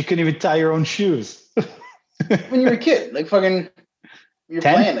certain age, you couldn't even tie your own shoes. When you were a kid, like fucking, you're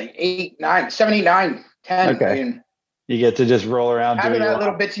 10? Playing like 8, 9, 7, 8, 9, 10. Okay. I mean, you get to just roll around. Having that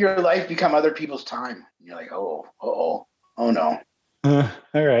little bits of your life become other people's time. You're like, oh no.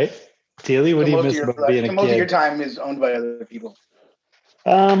 All right. Teely, what do you miss about being a kid? Most of your time is owned by other people.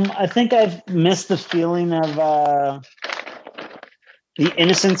 I think I've missed the feeling of the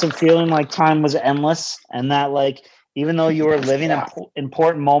innocence of feeling like time was endless, and that like even though you were living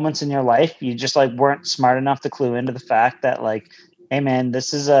important moments in your life, you just like weren't smart enough to clue into the fact that like, hey man,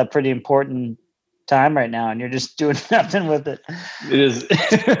 this is a pretty important time right now, and you're just doing nothing with it. It is.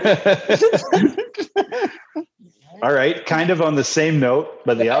 All right, kind of on the same note,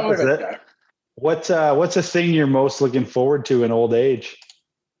 but the opposite. What's a thing you're most looking forward to in old age?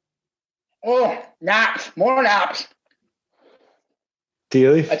 Oh, naps, more naps.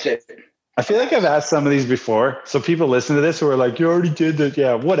 Teely? That's it. I feel like I've asked some of these before, so people listen to this who are like, "You already did that."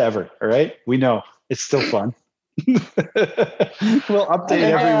 Yeah, whatever. All right, we know it's still fun. We'll update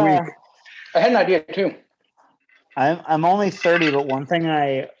every week. I had an idea too. I'm only 30, but one thing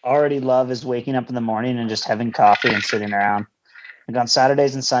I already love is waking up in the morning and just having coffee and sitting around. Like on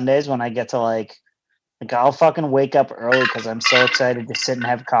Saturdays and Sundays when I get to like I'll fucking wake up early because I'm so excited to sit and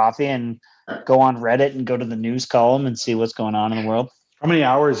have coffee and go on Reddit and go to the news column and see what's going on in the world. How many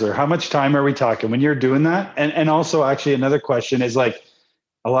hours or how much time are we talking when you're doing that? And also actually another question is like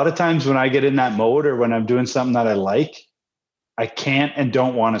a lot of times when I get in that mode or when I'm doing something that I like, I can't and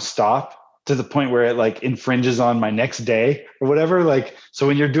don't want to stop to the point where it like infringes on my next day or whatever. Like, so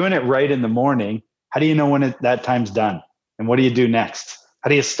when you're doing it right in the morning, how do you know when that time's done? And what do you do next? How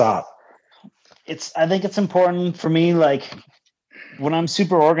do you stop? I think it's important for me, like when I'm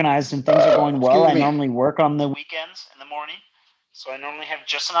super organized and things are going well, I normally work on the weekends in the morning. So I normally have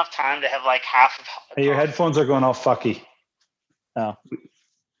just enough time to have like half of. Hey, your headphones are going all fucky. Oh.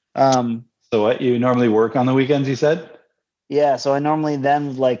 So what, you normally work on the weekends, you said? Yeah. So I normally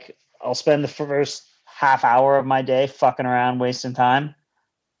then like, I'll spend the first half hour of my day fucking around, wasting time.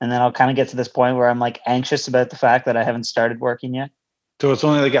 And then I'll kind of get to this point where I'm like anxious about the fact that I haven't started working yet. So it's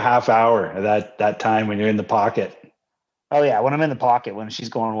only like a half hour that time when you're in the pocket. Oh yeah. When I'm in the pocket, when she's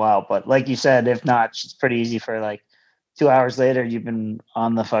going well. But like you said, if not, it's pretty easy for like 2 hours later, you've been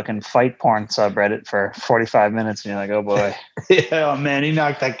on the fucking fight porn subreddit for 45 minutes. And you're like, oh boy. Yeah, oh man, he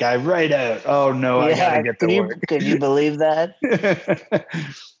knocked that guy right out. Oh no, I gotta get to work. Can you believe that?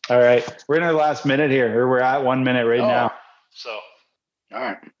 All right. We're in our last minute here, or we're at 1 minute right now. So, all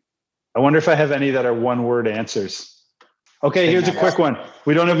right. I wonder if I have any that are one-word answers. Okay, here's a quick one.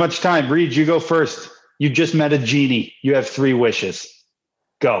 We don't have much time. Reed, you go first. You just met a genie. You have 3 wishes.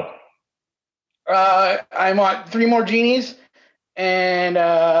 Go. I want 3 more genies, and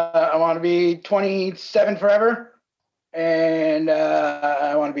I want to be 27 forever, and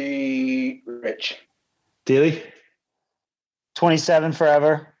I want to be rich. Dealey? 27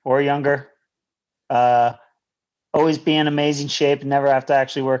 forever or younger. Always be in amazing shape, never have to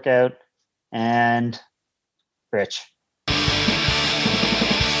actually work out, and rich.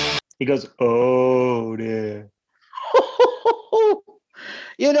 He goes, oh, dear.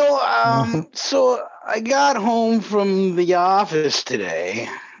 You know, so I got home from the office today.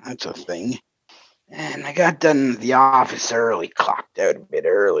 That's a thing. And I got done at the office early, clocked out a bit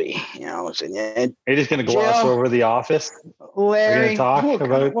early. You know, so you're just going to gloss over the office? Larry,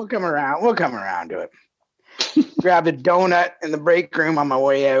 we'll come around. We'll come around to it. Grabbed a donut in the break room on my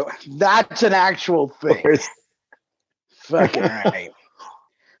way out. That's an actual thing. Fucking right.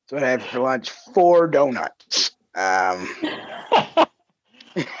 That's what I had for lunch. 4 donuts.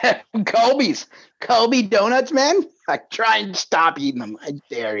 Colby donuts, man. I try and stop eating them. I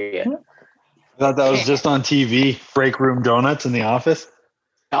dare you. I thought that was just on TV. Break room donuts in the office.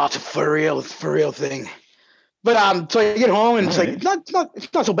 No, it's for real. It's a for real thing. But so I get home and it's like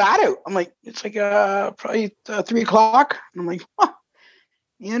it's not so bad out. I'm like, it's like probably 3 o'clock. And I'm like,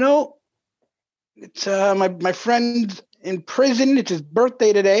 you know, it's my friend in prison. It's his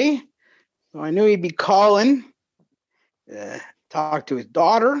birthday today, so I knew he'd be calling. Talk to his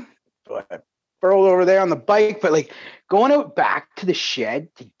daughter. So I burrowed over there on the bike, but like going out back to the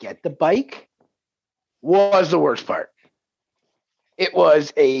shed to get the bike was the worst part. It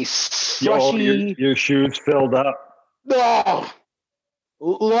was a slushy. Your shoes filled up. Oh,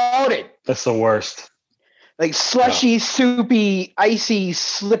 loaded. That's the worst. like slushy, soupy, icy,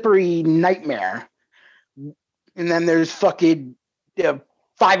 slippery nightmare. And then there's fucking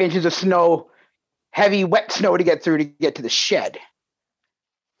 5 inches of snow, heavy, wet snow to get through to get to the shed.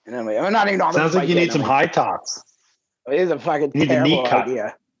 And I'm like, I'm not even on the Sounds like you need some high tops. It is a fucking terrible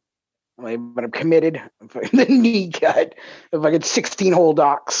idea. I'm like, but I'm committed. I'm fucking the knee cut. I'm fucking 16-hole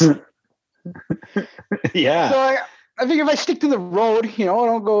docks. Yeah. So I figure if I stick to the road, I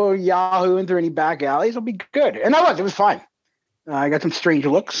don't go yahooing through any back alleys, I'll be good. And it was fine. I got some strange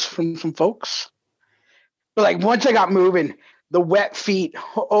looks from some folks. But like once I got moving, the wet feet,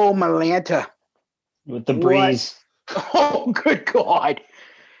 oh my Lanta. With the breeze. What? Oh, good God.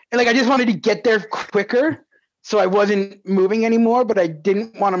 And like I just wanted to get there quicker so I wasn't moving anymore, but I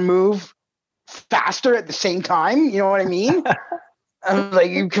didn't want to move faster at the same time. You know what I mean? I'm like,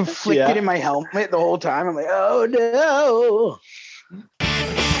 you conflicted in my helmet the whole time. I'm like, oh no.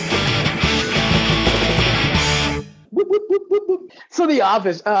 So The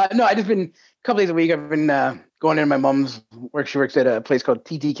Office. No, I just been a couple days a week. I've been going into my mom's work. She works at a place called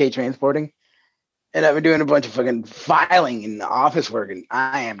TTK Transporting. And I've been doing a bunch of fucking filing and office work. And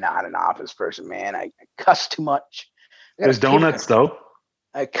I am not an office person, man. I cuss too much. There's donuts, though.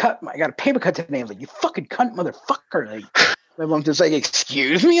 I got a paper cut today. I was like, you fucking cunt motherfucker. Like, my mom's just like,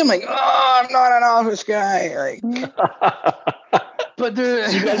 excuse me? I'm like, oh, I'm not an office guy. Like, but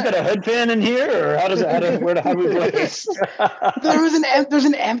you guys got a hood fan in here, or how do we place? There's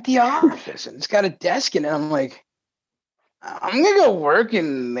an empty office, and it's got a desk in it. I'm like, I'm gonna go work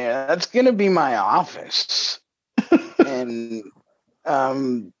in there. That's gonna be my office. And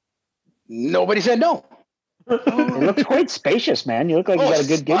nobody said no. It looks quite spacious, man. You look like you got a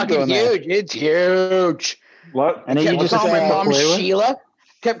good gig going there. It's huge. What? And then you just calling my mom Sheila.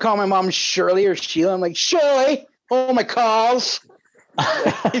 Kept calling my mom Shirley or Sheila. I'm like, Shirley, oh my calls.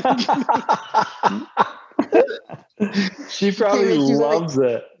 She probably loves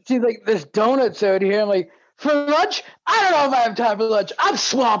it. She's like, there's donuts out here. I'm like, for lunch? I don't know if I have time for lunch. I'm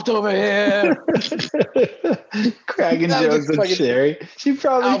swamped over here. Cracking jokes at Sherry. She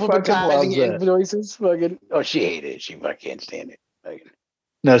probably fucking loves it. Voices, fucking, she hated it. She fucking can't stand it. Fucking.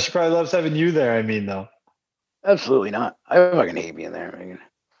 No, she probably loves having you there. I mean, though. Absolutely not. I fucking hate being there. Fucking.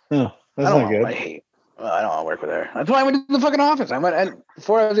 No, that's not good. I don't want to work with her. That's why I went to the fucking office.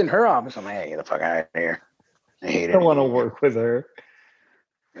 Before I was in her office, I'm like, hey, get the fuck out of here. I hate it. I don't want to work with her.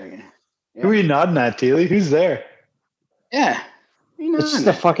 Yeah. Who are you nodding at, Teely? Who's there? Yeah. It's just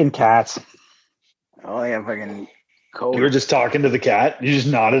the fucking cats. Oh, yeah, fucking cold. You were just talking to the cat? You just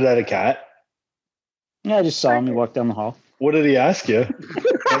nodded at a cat? Yeah, I just saw him. He walked down the hall. What did he ask you?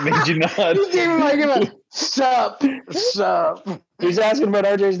 That made you nod. He gave me like sup. He's asking about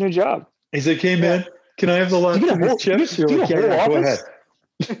RJ's new job. He's like, hey, man, can I have the last of these chips? You're like, yeah, go ahead.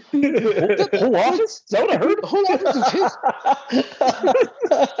 Whole office? Is that what I heard? The whole office is his.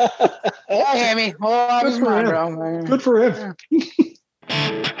 Yeah, Hammy. Whole office is mine, bro. Good for him.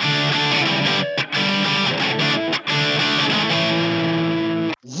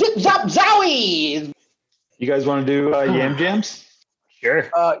 Zip, zop, zowie! You guys want to do Yam Jams? Sure.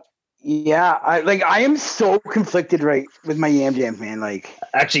 Yeah, I am so conflicted with my Yam Jams, man. Like,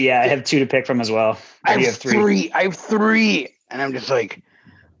 actually, yeah, I have 2 to pick from as well. I have three. I have 3, and I'm just like,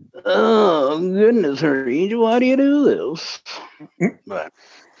 oh goodness, Reed, why do you do this? But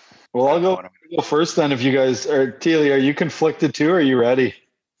well, I'll go first then. If you guys are Teely, are you conflicted too? Or are you ready?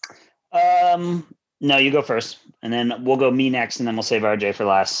 No, you go first, and then we'll go me next, and then we'll save RJ for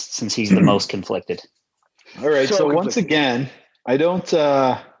last since he's the most conflicted. All right. So once again, I don't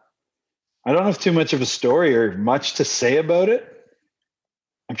have too much of a story or much to say about it.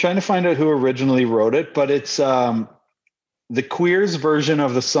 I'm trying to find out who originally wrote it, but it's the Queers version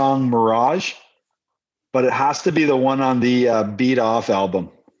of the song Mirage, but it has to be the one on the Beat Off album.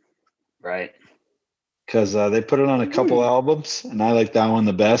 Right. Because they put it on a couple albums, and I like that one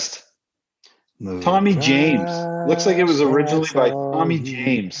the best. Tommy James. Looks like it was originally by Tommy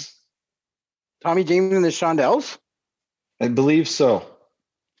James. Tommy James and the Shondells? I believe so.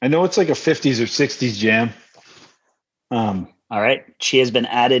 I know it's like a 50s or 60s jam. All right. She has been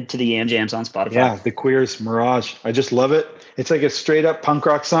added to the Yam Jams on Spotify. Yeah, the Queers, Mirage. I just love it. It's like a straight up punk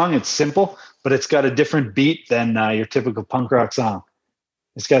rock song. It's simple, but it's got a different beat than your typical punk rock song.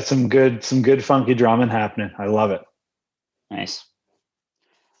 It's got some good funky drumming happening. I love it. Nice.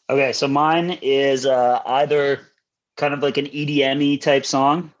 Okay, so mine is either kind of like an EDM-y type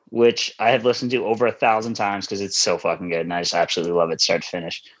song, which I have listened to over 1,000 times because it's so fucking good and I just absolutely love it start to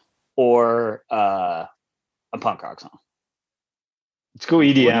finish, or a punk rock song. Let's go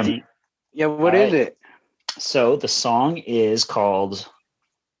EDM. What is it? So the song is called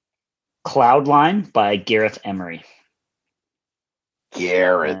Cloudline by Gareth Emery.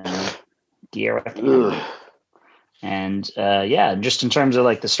 Gareth. Emery. And just in terms of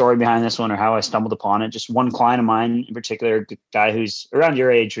like the story behind this one or how I stumbled upon it, just one client of mine in particular, a guy who's around your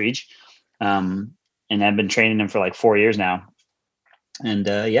age, Reach, and I've been training him for like 4 years now. And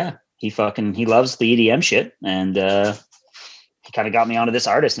he loves the EDM shit, and he kind of got me onto this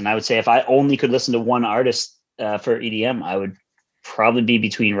artist. And I would say if I only could listen to one artist for EDM, I would probably be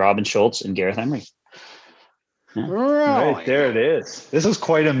between Robin Schulz and Gareth Emery. Yeah. Really? Right, there it is. This is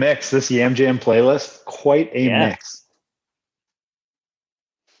quite a mix. This Yam Jam playlist, quite a mix.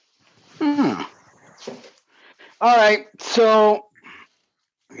 All right, so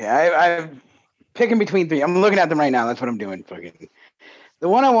I'm picking between three. I'm looking at them right now. That's what I'm doing. Fucking the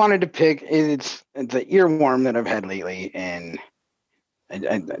one I wanted to pick is it's an earworm that I've had lately, and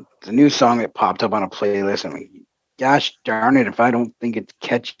it's a new song that popped up on a playlist. I'm like, gosh darn it! If I don't think it's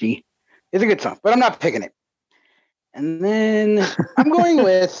catchy, it's a good song, but I'm not picking it. And then I'm going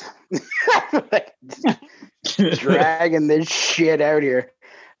with dragging this shit out here.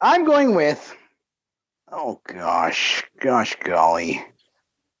 I'm going with, oh gosh golly.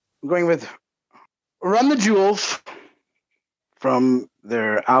 I'm going with Run the Jewels from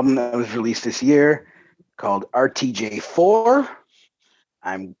their album that was released this year called RTJ4.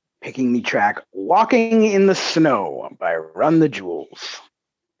 I'm picking the track Walking in the Snow by Run the Jewels.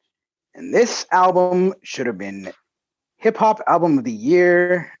 And this album should have been Hip Hop Album of the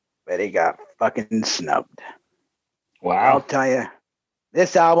Year, but it got fucking snubbed. Wow. I'll tell you,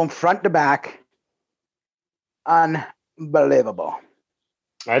 this album, front to back, unbelievable.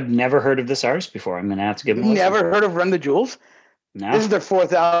 I've never heard of this artist before. I'm going to have to give him a listen. Never heard of Run the Jewels? No. This is their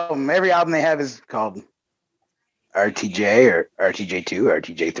fourth album. Every album they have is called RTJ or RTJ2,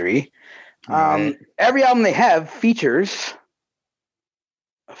 RTJ3. Right. Every album they have features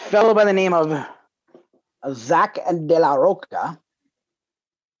a fellow by the name of Zach De La Roca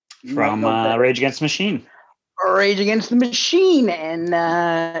from Rage Against the Machine. Rage Against the Machine, and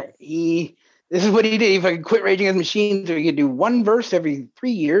this is what he did. He fucking quit Rage Against the Machine so he could do one verse every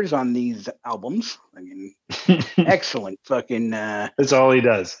 3 years on these albums. I mean, excellent fucking. That's all he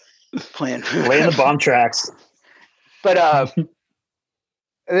does. Laying the bomb tracks. But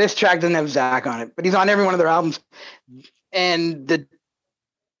this track doesn't have Zach on it, but he's on every one of their albums, and the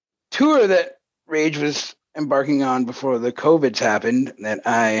tour that Rage was embarking on before the COVIDs happened that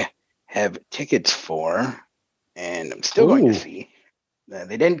I have tickets for, and I'm still going to see.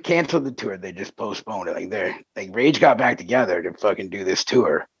 They didn't cancel the tour; they just postponed it. Rage got back together to fucking do this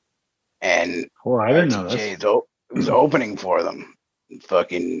tour, and I didn't know this. Was opening for them.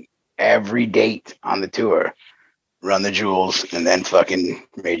 Fucking every date on the tour, Run the Jewels, and then fucking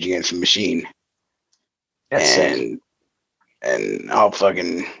Rage Against the Machine. That's sick. And I'll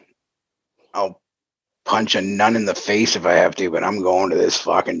punch a nun in the face if I have to, but I'm going to this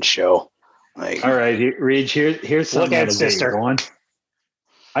fucking show. Like, all right, Rage. Here's something. Look out, sister. Going.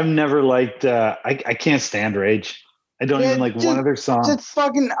 I've never liked. I can't stand Rage. I don't even like one of their songs. Just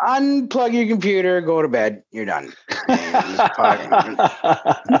fucking unplug your computer, go to bed. You're done. I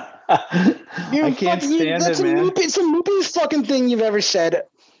can't stand it, man. It's the moopiest fucking thing you've ever said.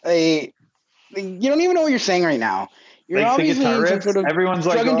 You don't even know what you're saying right now. You're like obviously the guitar sort of everyone's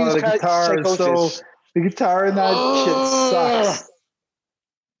like, oh, the guitar is so. The guitar in that shit sucks.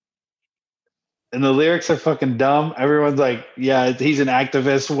 And the lyrics are fucking dumb. Everyone's like, yeah, he's an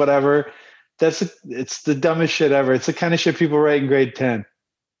activist, whatever. It's the dumbest shit ever. It's the kind of shit people write in grade 10.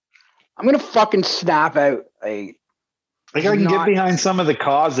 I'm gonna fucking snap out. I can get behind some of the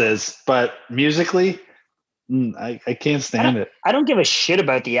causes, but musically, I can't stand it. I don't give a shit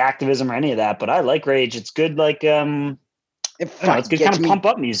about the activism or any of that, but I like Rage. It's good, like it's good kind of pump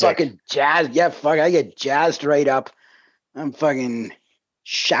up music. Fucking jazz, yeah. Fuck, I get jazzed right up. I'm fucking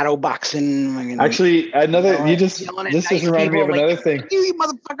shadow boxing. Actually, this just reminded me of another thing. You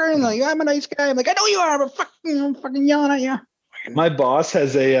motherfucker! And like, I'm a nice guy. I'm like, I know you are, but I'm fucking yelling at you. My boss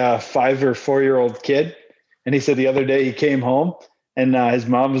has a 5 or 4 year old kid, and he said the other day he came home and his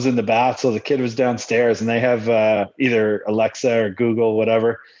mom was in the bath, so the kid was downstairs, and they have either Alexa or Google,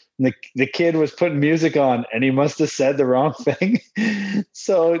 whatever. And the kid was putting music on, and he must have said the wrong thing.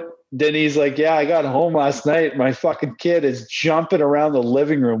 So then he's like, yeah, I got home last night. My fucking kid is jumping around the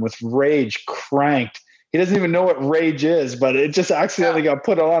living room with Rage cranked. He doesn't even know what Rage is, but it just accidentally got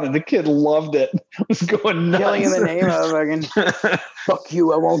put on, and the kid loved it. Was going nuts. Killing in the name of fucking fuck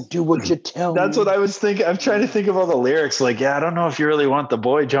you, I won't do what you tell me. That's what I was thinking. I'm trying to think of all the lyrics. Like, yeah, I don't know if you really want the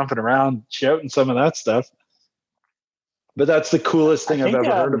boy jumping around shouting some of that stuff. But that's the coolest thing I've ever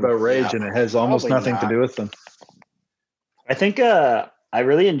heard about Rage, and it has almost nothing to do with them. I think I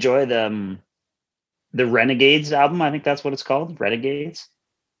really enjoy the Renegades album. I think that's what it's called, Renegades.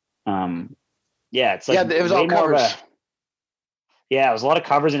 Yeah, it's like it was all covers. Yeah, it was a lot of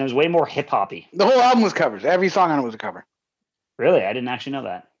covers, and it was way more hip hoppy. The whole album was covers. Every song on it was a cover. Really, I didn't actually know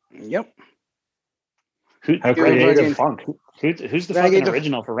that. Yep. How creative funk? Who's the fucking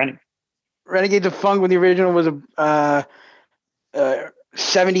original for Renegades? Renegades of Funk, when the original was a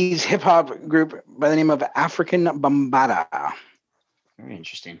 70s hip hop group by the name of African Bambaataa. Very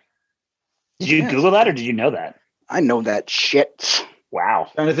interesting. Did you Google that, or did you know that? I know that shit. Wow.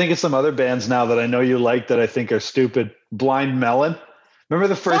 Trying to think of some other bands now that I know you like that I think are stupid. Blind Melon. Remember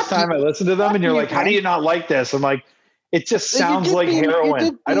the first time I listened to them and you're like, how do you not like this? I'm like, it just sounds like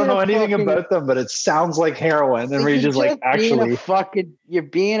heroin. I don't know anything about them, but it sounds like heroin. And we're just like, actually, you're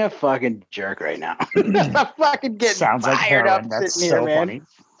being a fucking jerk right now. I'm fucking getting sounds like fired heroin. up That's sitting so here, man. funny.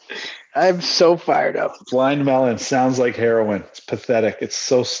 I'm so fired up. Blind Melon sounds like heroin. It's pathetic. It's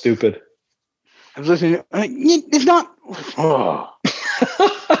so stupid. I was listening. It's not. Oh.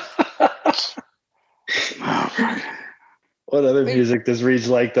 What other music does Reach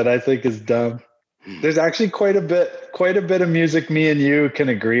like that I think is dumb? There's actually quite a bit of music me and you can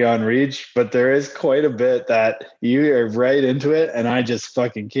agree on, Reach, but there is quite a bit that you are right into it, and I just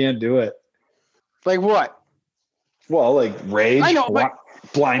fucking can't do it. Like what? Well, like Rage, I know, but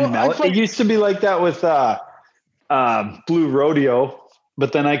Blind Melon. It used to be like that with Blue Rodeo,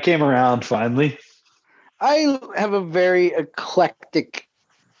 but then I came around finally. I have a very eclectic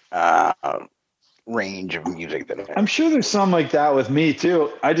range of music that I'm sure there's some like that with me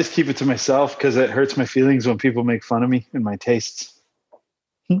too. I just keep it to myself because it hurts my feelings when people make fun of me and my tastes.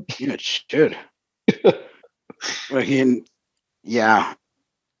 It should. Yeah.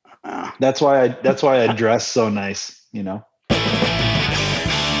 That's why I dress so nice, you know.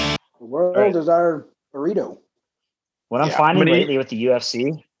 The world is our burrito. What I'm finding lately with the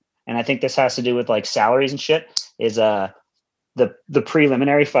UFC, and I think this has to do with like salaries and shit, is the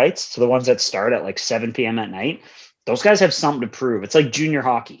preliminary fights, so the ones that start at like 7 p.m. at night, those guys have something to prove. It's like junior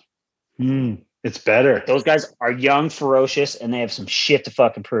hockey. It's better. Those guys are young, ferocious, and they have some shit to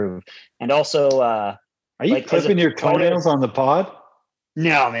fucking prove. And also, are you clipping your toenails on the pod?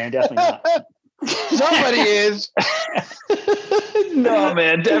 No, man, definitely not. Somebody is. No,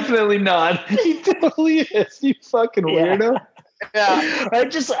 man, definitely not. He totally is. You fucking weirdo. Yeah.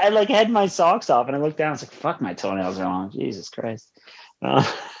 I like had my socks off and I looked down. It's like, fuck, my toenails are on. Jesus Christ.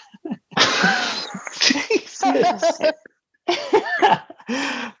 Jesus.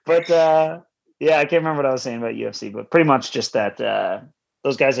 But yeah, I can't remember what I was saying about UFC, but pretty much just that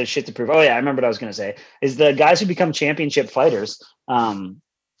those guys have shit to prove. Oh yeah, I remember what I was going to say. Is the guys who become championship fighters,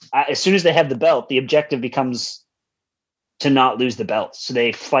 as soon as they have the belt, the objective becomes to not lose the belt. So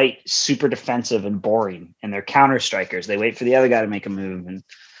they fight super defensive and boring, and they're counter strikers. They wait for the other guy to make a move. And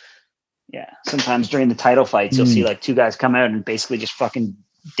yeah, sometimes during the title fights, you'll see like two guys come out and basically just fucking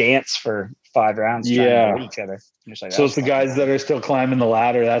dance for 5 rounds trying to hit each other. Like, so it's the guys that are still climbing the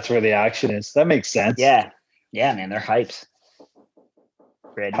ladder. That's where the action is. That makes sense. Yeah. Yeah, man. They're hyped.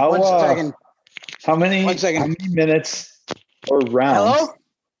 Ready. How many minutes or rounds? Hello?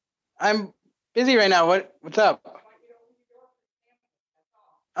 I'm busy right now. What's up?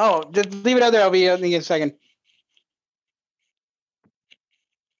 Oh, just leave it out there. I'll be in a second.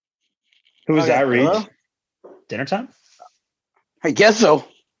 Who was that, Reed? Dinner time? I guess so.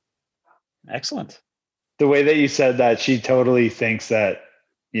 Excellent. The way that you said that, she totally thinks that,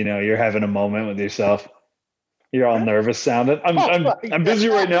 you know, you're having a moment with yourself. You're all nervous sounding. I'm busy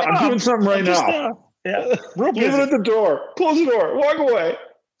right now. I'm doing something right now. Yeah. Real busy. Leave it at the door. Close the door. Walk away.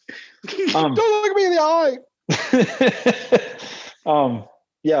 Don't look at me in the eye.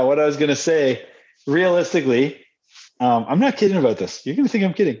 Yeah, what I was going to say, realistically, I'm not kidding about this. You're going to think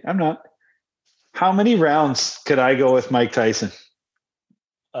I'm kidding. I'm not. How many rounds could I go with Mike Tyson?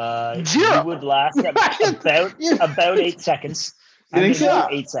 You would last about 8 seconds. You think so?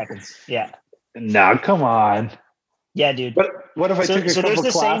 8 seconds. Yeah. No, come on. Yeah, dude. But what if I took a couple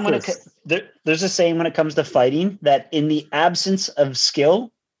classes? There's a saying when it comes to fighting that in the absence of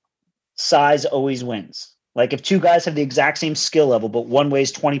skill, size always wins. Like if two guys have the exact same skill level, but one weighs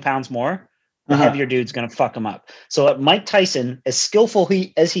 20 pounds more, the heavier dude's going to fuck him up. So at Mike Tyson, as skillful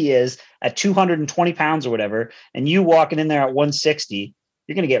as he is at 220 pounds or whatever, and you walking in there at 160,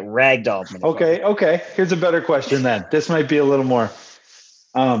 you're going to get ragdolled. Okay. Here's a better question then. This might be a little more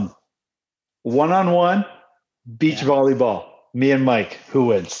one-on-one beach volleyball. Me and Mike, who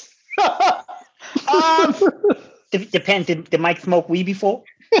wins? Depends. Did Mike smoke weed before?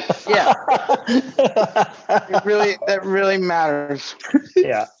 Yeah. That really matters.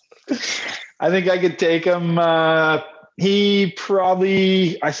 Yeah. I think I could take him He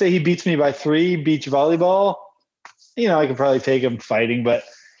probably, I say he beats me by 3 beach volleyball. I could probably take him fighting, but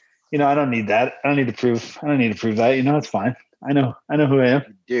I don't need that. I don't need to prove that. It's fine. I know who I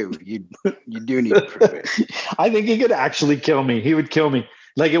am. You do need to prove it. I think he could actually kill me. He would kill me.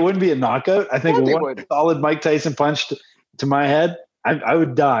 Like, it wouldn't be a knockout. I think one solid Mike Tyson punch to my head, I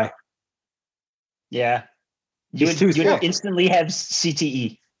would die. Yeah. You would instantly have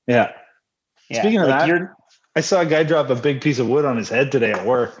CTE. Yeah. Speaking of that, I saw a guy drop a big piece of wood on his head today at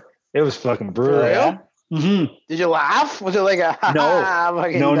work. It was fucking brutal. Yeah. Mm-hmm. Did you laugh? Was it like a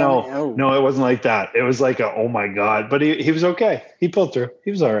No, it wasn't like that. It was like a, oh my God. But he was okay. He pulled through.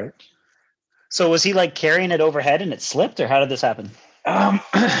 He was all right. So was he like carrying it overhead and it slipped, or how did this happen?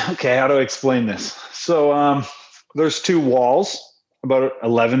 Okay, how do I explain this? So there's 2 walls, about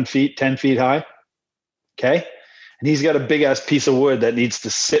 11 feet, 10 feet high. Okay. And he's got a big ass piece of wood that needs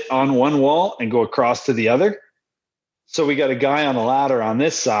to sit on one wall and go across to the other. So we got a guy on a ladder on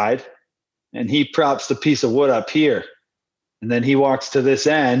this side, and he props the piece of wood up here. And then he walks to this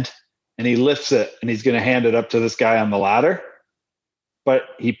end and he lifts it, and he's going to hand it up to this guy on the ladder. But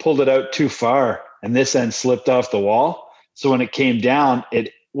he pulled it out too far, and this end slipped off the wall. So when it came down,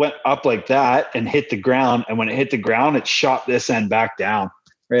 it went up like that and hit the ground. And when it hit the ground, it shot this end back down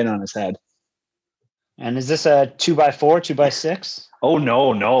right on his head. And is this a 2x4, 2x6? Oh,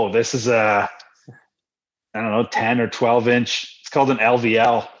 no. This is a, 10 or 12 inch. It's called an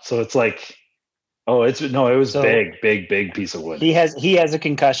LVL. So it's like, it was big piece of wood. He has a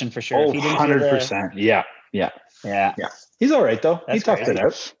concussion for sure. Oh, 100%. Yeah. He's all right though. He toughed it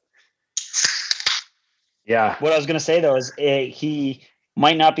out. Yeah. What I was going to say though is he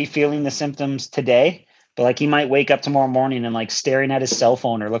might not be feeling the symptoms today, but like he might wake up tomorrow morning and like staring at his cell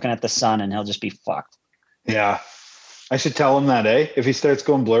phone or looking at the sun, and he'll just be fucked. Yeah. I should tell him that, if he starts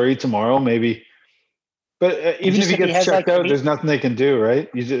going blurry tomorrow, maybe. But even if he gets checked out, there's nothing they can do, right?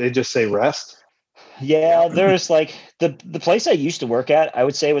 They just say rest. Yeah, there's like the place I used to work at, I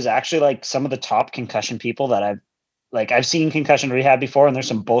would say was actually like some of the top concussion people that I've seen concussion rehab before, and there's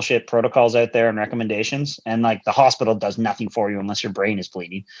some bullshit protocols out there and recommendations, and like the hospital does nothing for you unless your brain is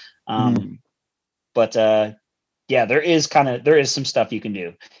bleeding. But yeah, there is some stuff you can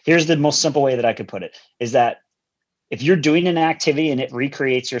do. Here's the most simple way that I could put it is that if you're doing an activity and it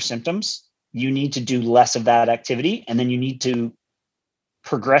recreates your symptoms, you need to do less of that activity. And then you need to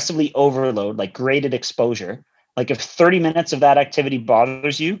progressively overload, like graded exposure. Like if 30 minutes of that activity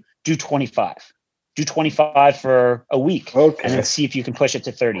bothers you, do 25. Do 25 for a week, and then see if you can push it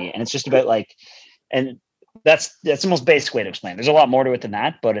to 30. And it's just about like, and that's the most basic way to explain. There's a lot more to it than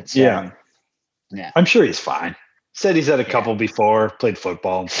that, but it's yeah. I'm sure he's fine. Said he's had a couple before, played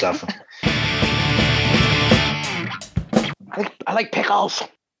football and stuff. I like pickles.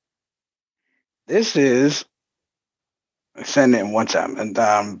 This is I sent it in WhatsApp, and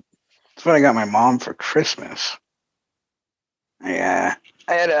it's what I got my mom for Christmas. I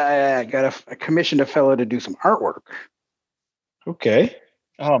got a commissioned a fellow to do some artwork. Okay.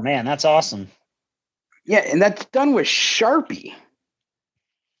 Oh man, that's awesome. Yeah, and that's done with Sharpie.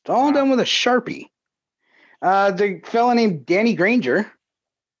 It's all done with a Sharpie. The fellow named Danny Granger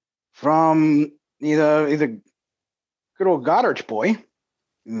from he's a good old Goddard's boy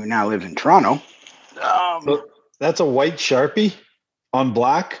who now lives in Toronto. So that's a white Sharpie on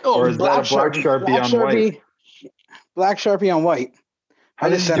black, or is that a black Sharpie on white? Black Sharpie on white. How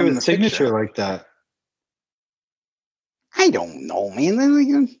does he do a signature like that? I don't know, man.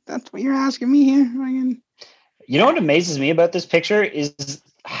 That's what you're asking me here. You know what amazes me about this picture is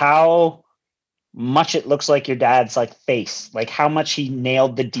how much it looks like your dad's like face, like how much he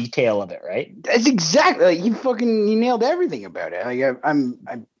nailed the detail of it, right? That's exactly he nailed everything about it. Like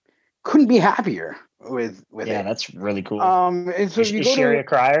I couldn't be happier with it. Yeah, that's really cool. And so is she a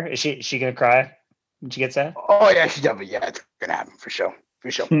crier? Is she gonna cry when she gets that? Oh yeah, she's definitely it's gonna happen for sure.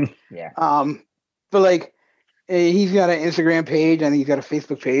 Yeah. But like he's got an Instagram page and he's got a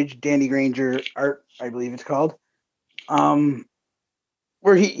Facebook page, Danny Granger Art, I believe it's called.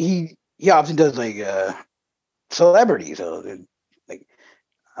 Where he often does like celebrities, like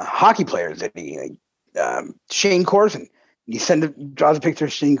hockey players that he like Shane Corson. He draws a picture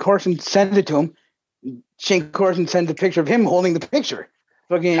of Shane Corson, sends it to him. Shane Corson sends a picture of him holding the picture.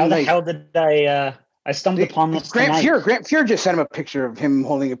 Fucking how the hell did I stumbled upon this Grant tonight. Fuhr just sent him a picture of him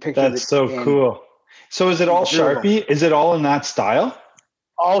holding a picture. That's so cool. So is it all Sharpie? Is it all in that style?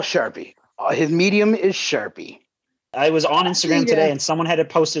 All Sharpie. His medium is Sharpie. I was on Instagram today and someone had it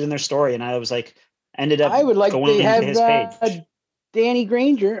posted in their story, and I was like, I would like going to have his page. Danny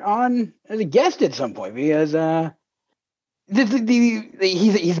Granger on as a guest at some point, because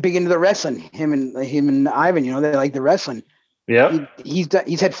He's big into the wrestling. Him and Ivan, you know, they like the wrestling. Yeah. He's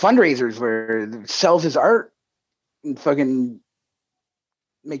had fundraisers where he sells his art and fucking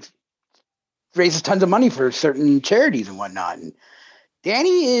raises tons of money for certain charities and whatnot. And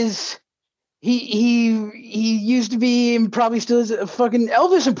Danny is he used to be and probably still is a fucking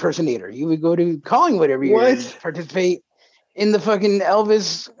Elvis impersonator. He would go to Collingwood every year and participate in the fucking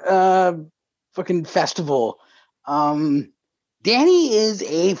Elvis fucking festival. Danny is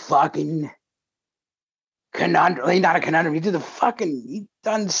a fucking conundrum. Not a conundrum. He's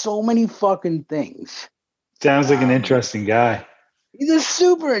done so many fucking things. Sounds like an interesting guy. He's a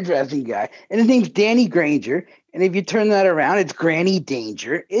super interesting guy. And his name's Danny Granger. And if you turn that around, it's Granny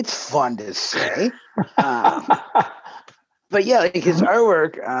Danger. It's fun to say. But yeah, like his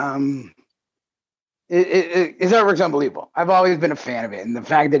artwork, his artwork's unbelievable. I've always been a fan of it. And the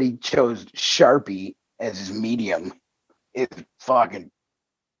fact that he chose Sharpie as his medium is fucking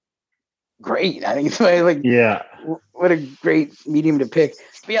great. I think it's like, yeah, what a great medium to pick.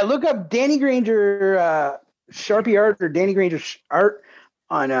 But yeah, look up Danny Granger Sharpie art or Danny Granger art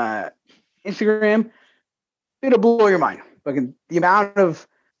on Instagram. It'll blow your mind. Fucking the amount of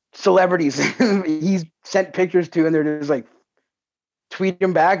celebrities he's sent pictures to, and they're just like tweet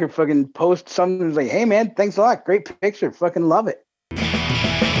him back or fucking post something. It's like, hey man, thanks a lot, great picture, fucking love it.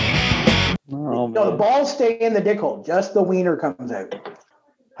 Oh, no, the balls stay in the dick hole. Just the wiener comes out.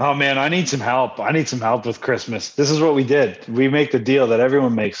 Oh man, I need some help. I need some help with Christmas. This is what we did. We make the deal that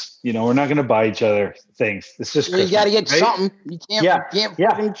everyone makes. You know, we're not going to buy each other things. It's just Christmas, you got to get right? something. You can't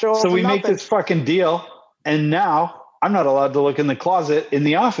fucking show. So we make nothing. this fucking deal, and now I'm not allowed to look in the closet in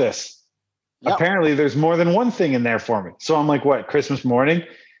the office. Yep. Apparently, there's more than one thing in there for me. So I'm like, what? Christmas morning,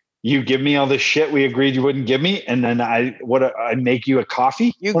 you give me all this shit we agreed you wouldn't give me, and then I make you a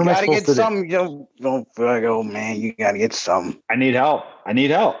coffee. You got to get some. Don't oh man, you got to get some. I need help. I'm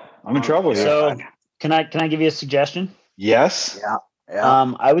in trouble here. So can I give you a suggestion? Yes.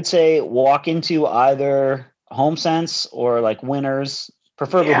 Yeah. I would say walk into either HomeSense or like Winners,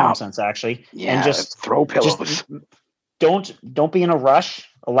 preferably HomeSense actually, and just throw pillows. Don't be in a rush.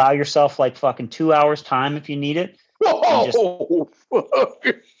 Allow yourself like fucking 2 hours time if you need it.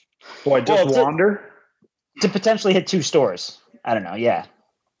 Wander to potentially hit 2 stores. I don't know. Yeah,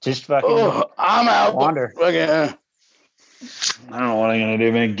 just fucking. I'm out. Wander. I don't know what I'm gonna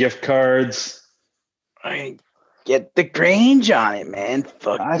do, man. Gift cards. I get the Grange on it, man.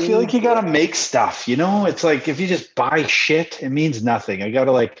 I feel like you gotta make stuff. You know, it's like if you just buy shit, it means nothing. I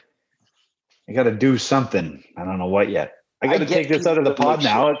gotta do something. I don't know what yet. I gotta take this out of the pod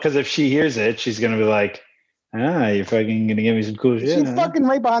now because if she hears it, she's gonna be like, you're fucking gonna give me some cool shit. She's fucking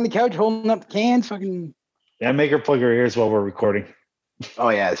right behind the couch holding up the cans, fucking. Yeah, make her plug her ears while we're recording. Oh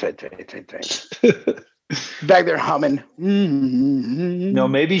yeah, that's right. Back there humming. No,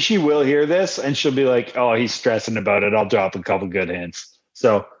 maybe she will hear this and she'll be like, oh, he's stressing about it. I'll drop a couple good hints.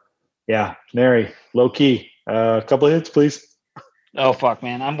 So yeah, Mary, low key, a couple of hints, please. Oh fuck,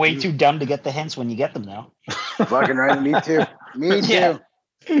 man. I'm way too dumb to get the hints when you get them though. Fucking right. Me too. Yeah.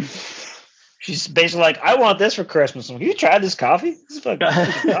 She's basically like, I want this for Christmas. Have you tried this coffee? This is fucking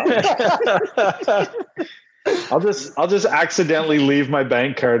coffee. I'll just accidentally leave my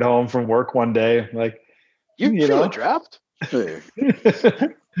bank card home from work one day. Like, you know, draft.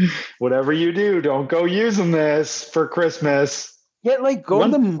 Whatever you do, don't go using this for Christmas. Yeah, like go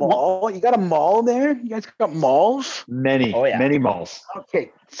to the mall. You got a mall there? You guys got malls? Many malls.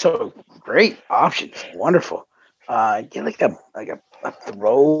 Okay, so great options. Wonderful. Get like a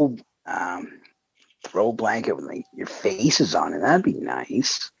throw blanket with like your faces on it. That'd be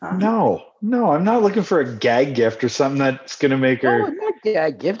nice. No, I'm not looking for a gag gift or something that's gonna make her. No, it's not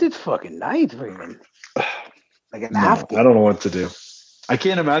gag gift. It's fucking nice. Like a napkin. I don't know what to do. I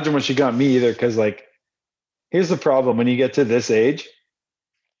can't imagine what she got me either. Because like, here's the problem: when you get to this age,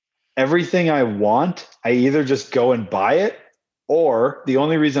 everything I want, I either just go and buy it, or the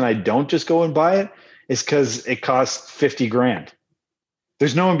only reason I don't just go and buy it is because it costs $50,000.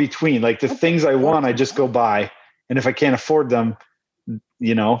 There's no in between. Like the things I want, I just go buy. And if I can't afford them,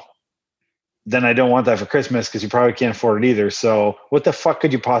 you know, then I don't want that for Christmas because you probably can't afford it either. So what the fuck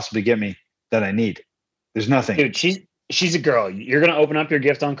could you possibly get me that I need? There's nothing. Dude, she's a girl. You're going to open up your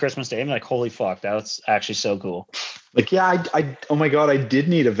gift on Christmas Day and be like, holy fuck, that's actually so cool. Like, yeah, I oh my God, I did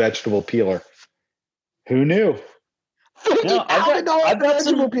need a vegetable peeler. Who knew? No, I've got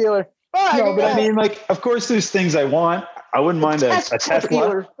vegetable peeler. No, but I mean, like, of course there's things I want. I wouldn't mind a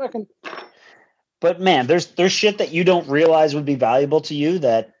Tesla. But man, there's shit that you don't realize would be valuable to you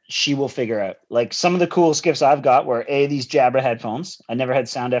that she will figure out. Like some of the coolest gifts I've got were these Jabra headphones. I never had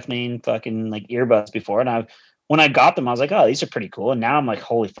sound deafening fucking like earbuds before, and I when I got them, I was like, oh, these are pretty cool. And now I'm like,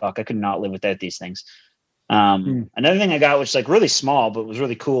 holy fuck, I could not live without these things. Another thing I got, which is like really small, but was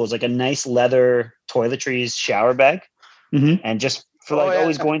really cool, is like a nice leather toiletries shower bag. And just for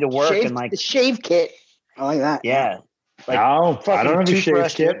always going to work and like the shave kit. I like that. Yeah. Like, I don't have a shave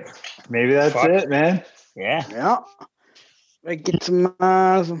kit. Maybe that's it, man. Yeah. Yeah. I get some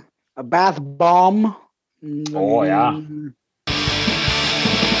a bath bomb. Oh yeah.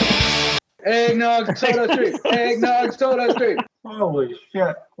 Eggnog Soda Street. Eggnog Soda Street. Holy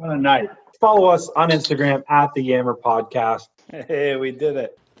shit. What a night. Follow us on Instagram at the Yammer Podcast. Hey, we did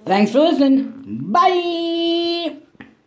it. Thanks for listening. Bye.